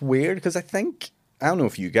know what? It's weird because I don't know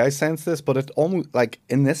if you guys sense this, but it almost like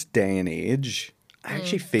in this day and age, I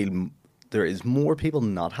actually feel there is more people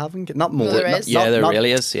not having kids. Not more. There is. There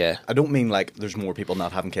really is. Yeah. I don't mean like there's more people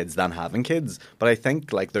not having kids than having kids, but I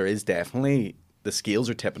think like there is definitely the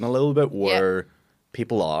scales are tipping a little bit where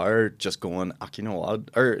people are just going, you know what?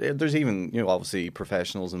 Or there's even, you know, obviously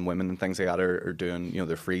professionals and women and things like that are doing, you know,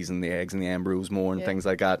 they're freezing the eggs and the embryos more and things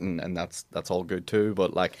like that, and that's all good too.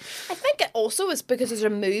 But like, I think it also is because there's a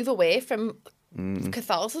move away from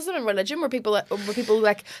Catholicism and religion where people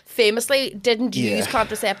like famously didn't use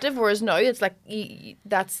contraceptive, whereas now it's like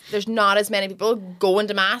there's not as many people going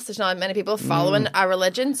to mass, there's not many people following a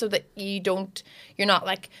religion, so that you're not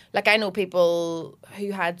like I know people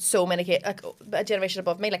who had so many kids, like a generation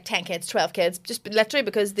above me, like 10 kids, 12 kids, just literally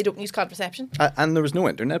because they don't use contraception. And there was no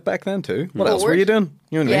internet back then too. What else were you doing?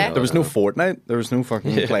 You know what I mean? There was no Fortnite, there was no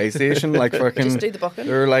fucking PlayStation, like fucking just do the booking.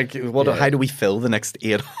 They're like, how do we fill the next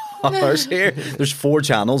 8 hours here? There's 4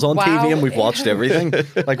 channels on TV and we've watched everything.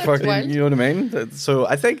 Like fucking, you know what I mean? So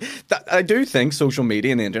I do think social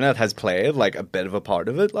media and the internet has played like a bit of a part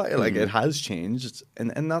of it. Like it has changed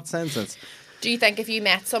in that sense. Do you think if you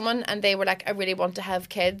met someone and they were like, I really want to have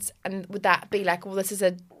kids, and would that be like, well, this is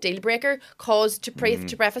a deal breaker? Cause to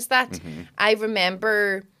preface that, I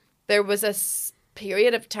remember there was a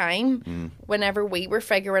period of time whenever we were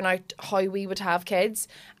figuring out how we would have kids,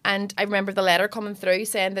 and I remember the letter coming through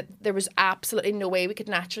saying that there was absolutely no way we could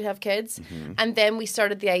naturally have kids, and then we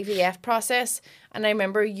started the IVF process, and I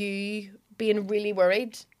remember you being really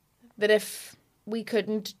worried that if we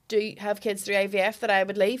couldn't have kids through IVF that I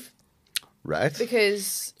would leave. Right.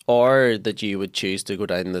 Because... Or that you would choose to go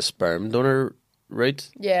down the sperm donor route.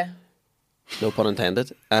 Yeah. No pun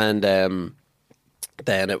intended. And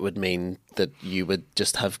then it would mean that you would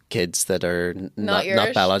just have kids that are not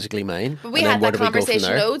biologically mine. But we had that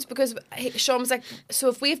conversation loads because Sean was like, so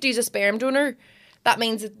if we have to use a sperm donor, that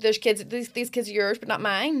means that there's kids, these kids are yours but not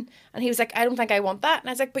mine. And he was like, I don't think I want that. And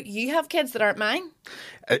I was like, but you have kids that aren't mine.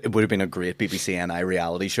 It would have been a great BBC NI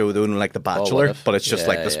reality show though, like The Bachelor, but it's just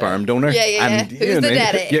like the sperm donor. And who's the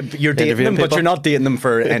daddy? You're dating them, but you're not dating them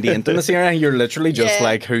for any intimacy or anything. You're literally just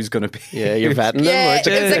like, who's going to be? Yeah, you're vetting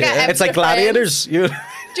them. It's like Gladiators.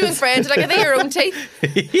 Doing friends, like, are they your own teeth?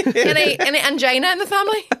 Any angina in the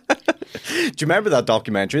family? Do you remember that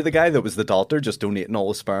documentary? The guy that was the doctor just donating all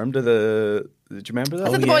his sperm to the... Did you remember that?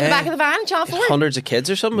 Was it the boy in the back of the van, Channel 4? Hundreds of kids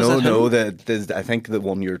or something? I think the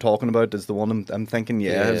one you're talking about is the one I'm thinking.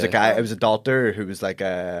 Yeah, it was a guy. It was a doctor who was like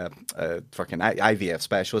a fucking IVF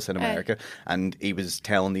specialist in America, and he was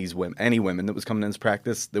telling these women, any women that was coming in his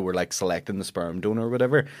practice, they were like selecting the sperm donor or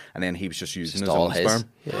whatever, and then he was just using his own sperm.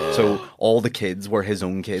 Yeah. So all the kids were his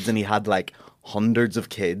own kids, and he had like hundreds of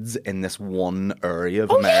kids in this one area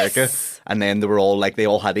of America. Yes. And then they were all like, they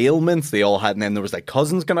all had ailments, and then there was like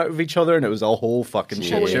cousins going out of each other, and it was a whole fucking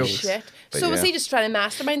shit show. Shit. So was he just trying to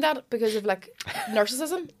mastermind that because of like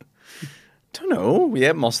narcissism? Don't know.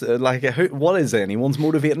 Yeah, what is anyone's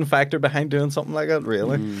motivating factor behind doing something like that,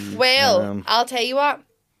 really? Well, I'll tell you what,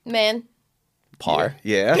 men. Power.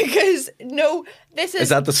 Yeah. Because this is... Is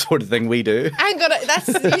that the sort of thing we do? You guys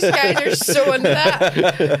are so into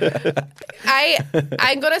that.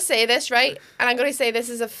 I'm going to say this, right? And I'm going to say this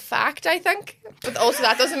is a fact, I think. But also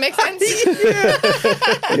that doesn't make sense.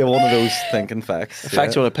 Yeah, one of those thinking facts.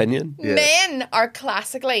 Factual opinion. Yeah. Men are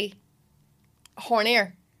classically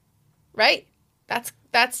hornier, right? That's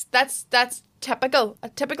typical.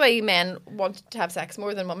 Typically, men want to have sex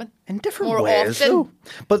more than women. In different more ways, often. though.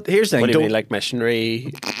 But here's the thing. What do you mean, like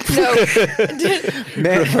missionary? No.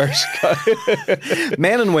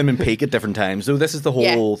 Men and women peak at different times, so this is the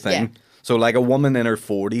whole thing. Yeah. So like a woman in her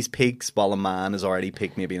 40s peaks, while a man is already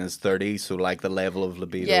peaked maybe in his 30s. So like the level of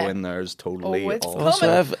libido in there is totally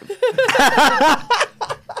off.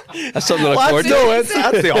 That's something to look forward to.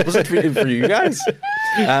 That's the opposite for you guys.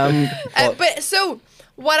 But so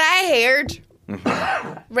what I heard,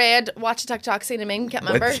 read, watched a TikTok, seen a meme, can't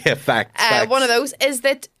remember. Yeah, facts. One of those is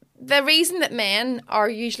that the reason that men are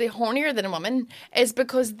usually hornier than a woman is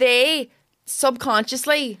because they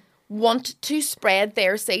subconsciously want to spread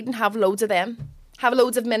their seed and have loads of them. have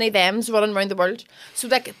loads of mini thems running around the world. So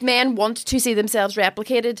like men want to see themselves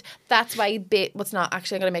replicated. That's why what's not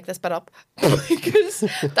actually, I'm going to make this bit up because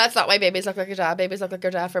that's not why babies look like your dad. Babies look like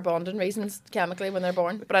your dad for bonding reasons chemically when they're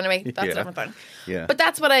born. But anyway, that's a different thing. Yeah. But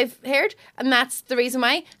that's what I've heard, and that's the reason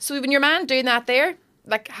why. So when your man doing that there,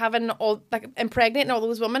 like having all, like impregnating all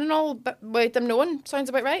those women and all without them knowing, sounds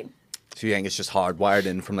about right. So you think it's just hardwired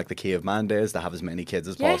in from like the caveman days to have as many kids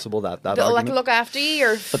as possible? That they'll argument? like look after you,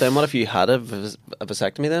 or But then what if you had a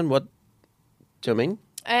vasectomy then? What do you know what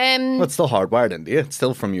I mean? Well, it's still hardwired into you. It's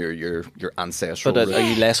still from your ancestral. But are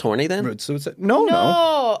you less horny then? roots. So it's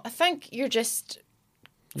no. I think you're just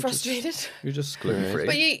frustrated. You're just gluten free.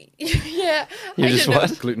 But yeah, You're I just don't know.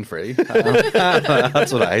 what? Gluten free.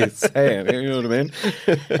 That's what I say. You know what I mean?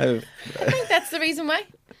 I think that's the reason why.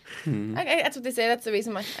 That's what they say. That's the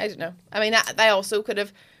reason why. I don't know. I mean, I also could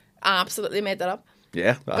have absolutely made that up,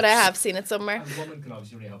 Yeah. but I have seen it somewhere. And a woman can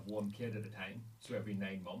obviously only have one kid at a time, so every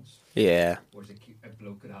 9 months. Yeah. Whereas a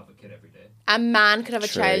bloke could have a kid every day. A man could have a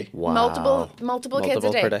True. child, Wow. multiple kids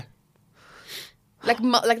a per day. Like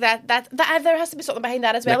that. There has to be something behind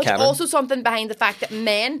that as well. Like There's canon. also something behind the fact that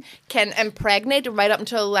men can impregnate right up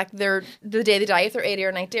until like the day they die, if they're 80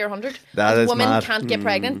 or 90 or 100. That And is women mad. can't get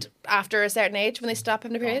pregnant after a certain age when they stop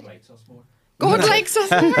having a period. God likes us more. God likes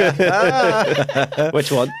us more.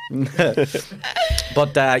 Which one?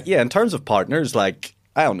 But yeah, in terms of partners, like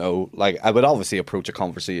I don't know, like I would obviously approach a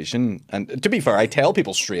conversation, and to be fair, I tell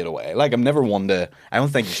people straight away. Like I'm never one to. I don't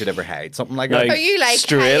think you should ever hide something like that. Are you like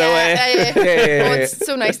Straight away. Oh, it's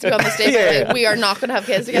so nice to be on this day. Yeah. We are not going to have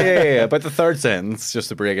kids together. Yeah, but the third sentence, just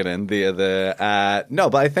to break it in, no,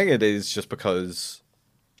 but I think it is just because,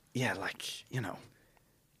 yeah, like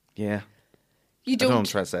yeah. You I don't know what I'm don't.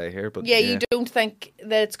 trying to say here, but You don't think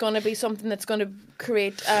that it's going to be something that's going to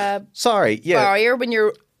create a Sorry, yeah. barrier when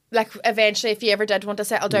you're like, eventually, if you ever did want to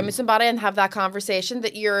settle down with somebody and have that conversation,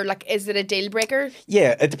 that you're like, is it a deal breaker?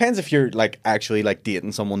 Yeah, it depends if you're like actually like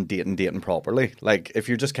dating someone, dating properly. Like if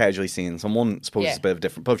you're just casually seeing someone, I suppose it's a bit of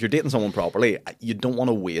different. But if you're dating someone properly, you don't want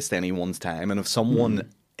to waste anyone's time. And if someone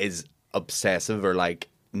is obsessive or like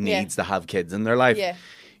needs to have kids in their life,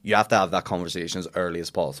 you have to have that conversation as early as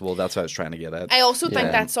possible. That's what I was trying to get at. I also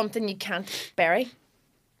think that's something you can't bury.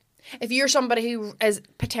 If you're somebody who is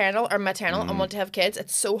paternal or maternal and want to have kids,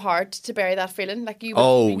 it's so hard to bury that feeling. Like you,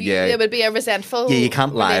 it would be a resentful. Yeah, you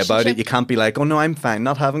can't lie about it. relationship. You can't be like, "Oh no, I'm fine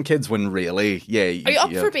not having kids." When really, Are you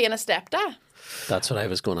up for being a stepdad? That's what I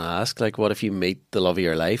was going to ask. Like, what if you meet the love of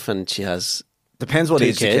your life and she has Depends what 2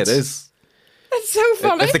 age the kid kids? is. That's so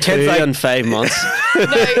funny. If the 2 kid's like, and 5 months?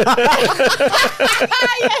 Yes,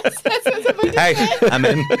 that's what I'm about to "Hey, say. I'm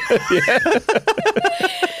in."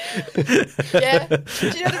 Yeah. Do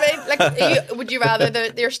you know what I mean? Like, would you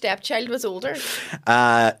rather your stepchild was older?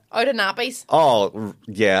 Out of nappies? Oh,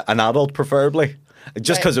 yeah, an adult preferably.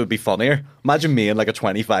 Just Right. because it would be funnier. Imagine me and like a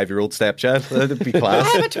 25-year-old stepchild. That'd be class. I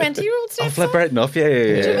have a 20-year-old Oh, stepson. flip right enough. Yeah. Do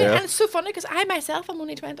you know what I mean? And it's so funny because I myself am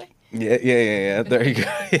only 20. Yeah. There you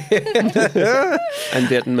go. I'm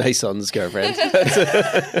dating my son's girlfriend.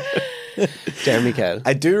 Jeremy Kyle.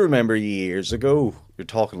 I do remember years ago, you're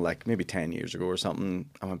talking like maybe 10 years ago or something,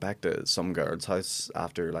 I went back to some girl's house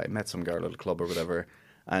after like met some girl at a club or whatever,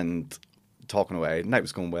 and talking away. Night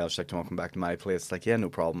was going well. She's like, "Do you want to come back to my place?" Like, "Yeah, no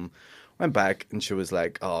problem." Went back and she was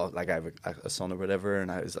like, "Oh, like I have a son or whatever,"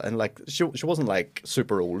 and like she wasn't like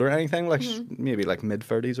super old or anything, like maybe like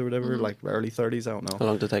mid-30s or whatever, like early 30s, I don't know. How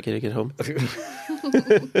long did it take you to get home?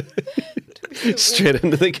 Straight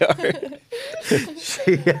into the car.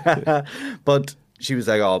 Yeah. But she was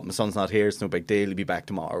like, "Oh, my son's not here. It's no big deal. He'll be back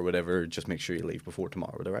tomorrow or whatever. Just make sure you leave before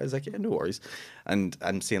tomorrow or whatever." I was like, "Yeah, no worries." And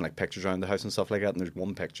I'm seeing like pictures around the house and stuff like that. And there's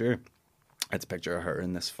one picture. It's a picture of her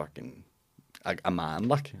in this fucking a man,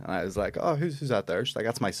 like. And I was like, "Oh, who's that there?" She's like,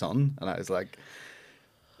 "That's my son." And I was like,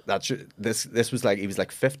 this was like, he was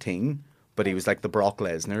like 15. But he was like the Brock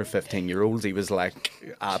Lesnar of 15-year-olds. He was like,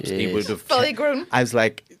 he would have Fully grown. I was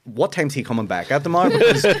like, what time's he coming back at tomorrow?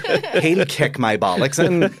 Because he'll kick my bollocks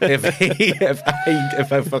in if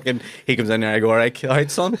he comes in there and I go, all right,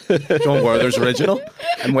 son, don't worry, there's original.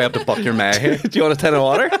 And we have to buck your mare here. Do you want a tin of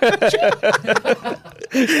water?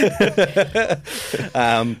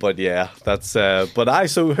 But yeah, that's, so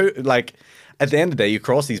who, like, at the end of the day, you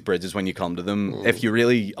cross these bridges when you come to them. If you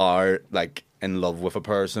really are, like, in love with a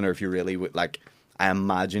person, or if you really would, like, I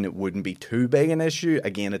imagine it wouldn't be too big an issue.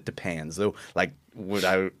 Again, it depends, though. Like, would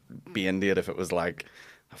I be into it if it was, like,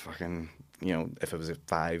 a fucking, if it was a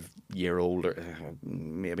 5-year-old, or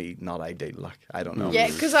maybe not ideal, like, I don't know.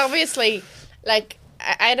 Yeah, because obviously, like,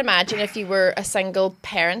 I'd imagine if you were a single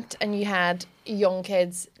parent and you had young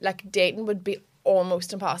kids, like, dating would be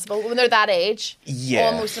almost impossible. When they're that age,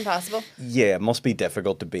 almost impossible. Yeah, it must be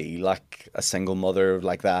difficult to be like a single mother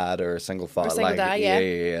like that, or a single father. single dad,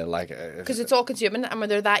 yeah. Like because it's all consuming, and when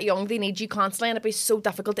they're that young, they need you constantly, and it'd be so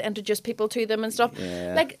difficult to introduce people to them and stuff.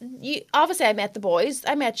 Yeah. Like, obviously, I met the boys.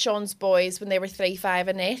 I met Sean's boys when they were 3, 5,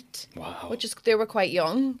 and 8. Wow. They were quite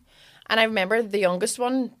young. And I remember the youngest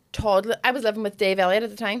one, toddler. I was living with Dave Elliott at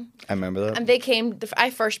the time. I remember that. And they came. I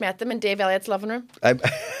first met them in Dave Elliott's living room.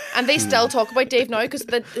 And they still talk about Dave now because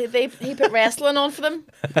he put wrestling on for them.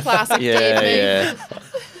 Classic Dave move. Yeah.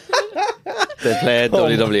 They played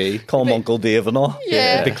WWE. Call him Uncle Dave and all.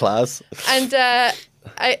 Yeah. Big class. And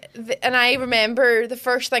I remember the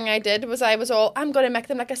first thing I did was I'm going to make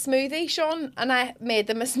them like a smoothie, Sean. And I made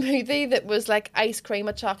them a smoothie that was like ice cream,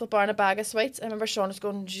 a chocolate bar, and a bag of sweets. I remember Sean was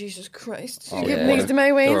going, Jesus Christ, you giving these to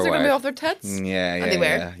my ways, they're going to be off their tits. Yeah. And they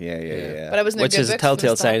were. Yeah. But I was no Which good is a books telltale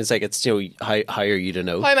and stuff. sign. It's like, it's, how are you to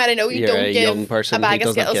know? How am I to know you You're don't a give young person a bag who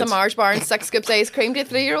of doesn't have Skittles, a kids. Mars bar, and 6 scoops of ice cream to a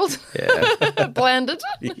 3-year-old? Yeah. Blended.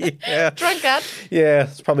 Yeah. Drunk that. Yeah,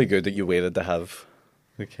 it's probably good that you waited to have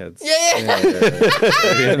the kids. Yeah.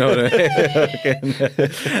 You know what I mean?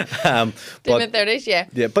 In the 30s, yeah.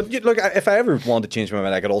 Yeah, but look, if I ever want to change my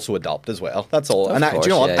mind, I could also adopt as well. That's all. Of Do course, you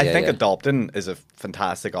know what? yeah, I yeah, think yeah. adopting is a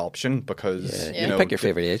fantastic option because You pick your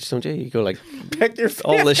favourite age, don't you? You go like pick your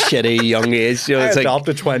all the shitty young age. You know, I it's like, adopt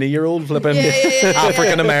a 20-year-old flipping Yeah.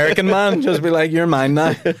 African American man. Just be like, you're mine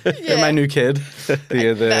now. You're my new kid.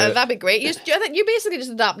 That'd be great. You basically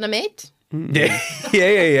just adopting a mate. Yeah.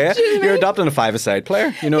 You're adopting a five-a-side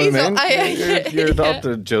player. You know what I mean? You're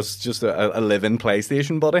adopting just a live-in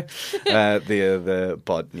PlayStation buddy.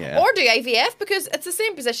 But yeah. Or do IVF because it's the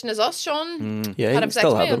same position as us, Sean. Yeah, you had can a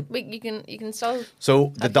still sex have meal. You can still.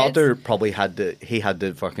 So the have doctor probably had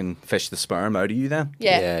to fucking fish the sperm out of you then.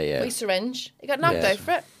 Yeah. We syringe. He got knocked Yeah. out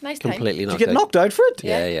for it. Nice time. completely Did knocked you get out. knocked out for it?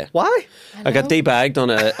 Yeah. Why? I got debagged on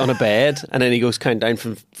a bed, and then he goes count down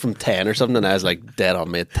from 10 or something, and I was like dead on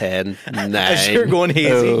me at 10, 9. As you're going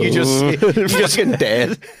hazy, you just getting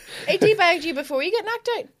dead. He debagged you before you get knocked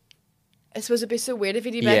out. I suppose it'd be so weird if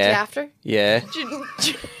he debagged you after. Yeah.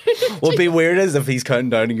 What'd be weird is if he's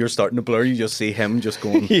counting down and you're starting to blur, you just see him just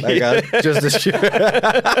going like that, just as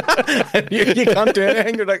and you can't do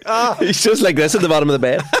anything. You're like, He's just like this at the bottom of the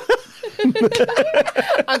bed.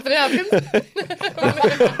 Anthony Hopkins.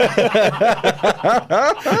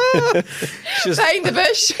 just Behind the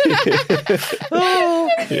bush.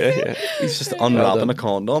 Yeah. he's just unwrapping a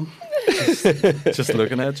condom, just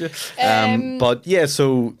looking at you. But yeah,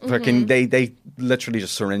 so fucking they literally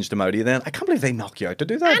just syringed him out of you. Then I can't believe they knock you out to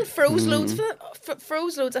do that. And froze loads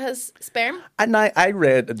froze loads of his sperm. And I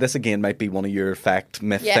read this again might be one of your fact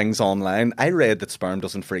myth things online. I read that sperm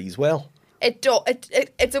doesn't freeze well.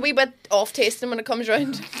 It's a wee bit off tasting when it comes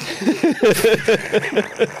round.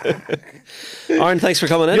 Aaron, thanks for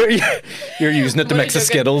coming in. You're using it to mix the joking.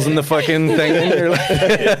 Skittles and the fucking thing. And you're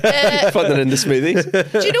like, Putting it into smoothies.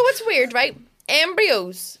 Do you know what's weird, right?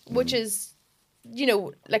 Embryos, which is,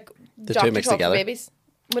 like The two doctor mixed talk together. for babies.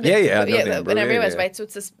 When Yeah, I know the when embryo, embryo is yeah. right. So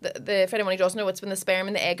it's this, for anyone who doesn't know, it's when the sperm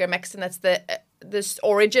and the egg are mixed, and that's this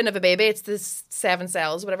origin of a baby. It's this 7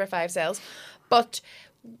 cells, whatever, 5 cells. But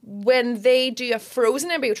when they do a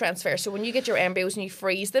frozen embryo transfer, so when you get your embryos and you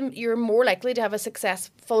freeze them, you're more likely to have a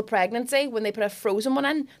successful pregnancy when they put a frozen one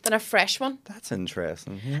in than a fresh one. that's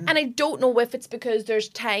interesting. Yeah. And I don't know if it's because there's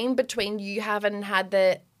time between you having had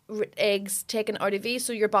the eggs taken out of you,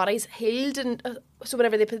 so your body's healed, and so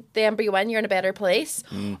whenever they put the embryo in, you're in a better place,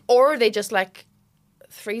 or they just like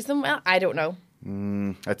freeze them. Well, I don't know.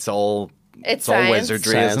 It's all It's all science.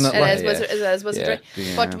 wizardry, Science. isn't it? It Like, is wizardry.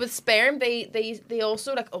 Yeah. But with sperm, they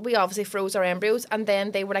also, like, we obviously froze our embryos, and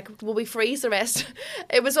then they were like, will we freeze the rest?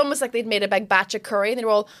 It was almost like they'd made a big batch of curry, and they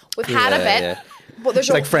were all, we've had a bit, Yeah. but there's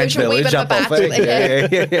like French there's a wee Village bit of a at batch.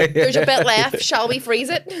 buffet. Yeah. There's a bit left. Shall we freeze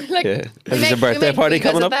it? Like, Yeah. we There's a might- birthday we might party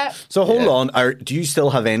coming revisit up. that. So hold on, do you still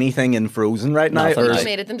have anything in frozen right now? Nothing. Or We is- just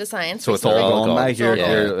made it into science. so it's recently. all all gone now. gone. Here, It's all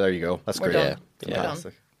here, gone. there you go. That's We're great. done. Yeah. We're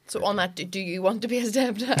Fantastic. done. So on that, do you want to be his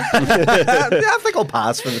stepdad? I think I'll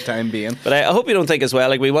pass for the time being. But I hope you don't think as well,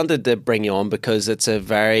 like, we wanted to bring you on because it's a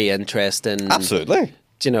very interesting, Absolutely.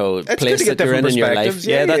 place good to get that you're in different your life. perspectives.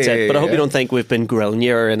 Yeah, Yeah, that's yeah, it. But I hope yeah. you don't think we've been grilling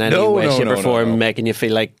you or in any No, way, no, shape, no, or no, form, no. making you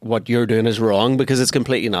feel like what you're doing is wrong, because it's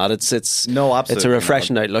completely not. It's No, It's absolutely a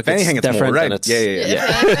refreshing not. outlook. If anything, it's more different right. and it's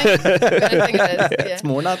Yeah. If anything it is. It's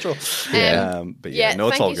more natural. But yeah, no,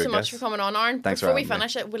 it's thank all you good. so much guys. for coming on, Aaron. Thanks for Before we having me.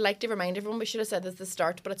 finish, I would like to remind everyone, we should have said this at the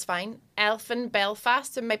start, but it's fine. Elfin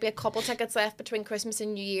Belfast, there might be a couple tickets left between Christmas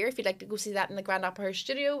and New Year if you'd like to go see that in the Grand Opera House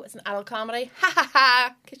Studio. It's an adult comedy. Ha ha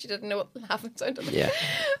ha! In case you didn't know what laughing sounded like. Yeah.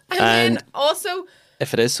 And then And- also,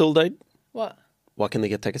 If it is sold out, what? What can they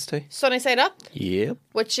get tickets to? Sunny Side Up, Yep.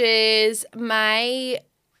 which is my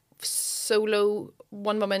solo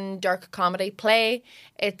one-woman dark comedy play.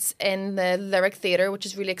 It's in the Lyric Theatre, which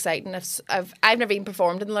is really exciting. I've never even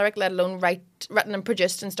performed in the Lyric, let alone written and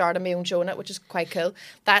produced and starred on my own show in it, which is quite cool.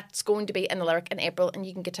 That's going to be in the Lyric in April, and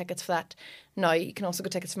you can get tickets for that now. You can also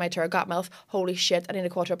get tickets for my tour, Got Milf. Holy shit, I need a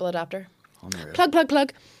quadruple adapter. Unreal.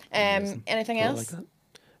 Plug. Anything else? Like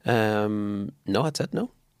that. No, that's it.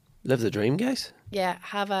 No, live the dream, guys. Yeah,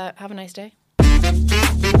 have a nice day.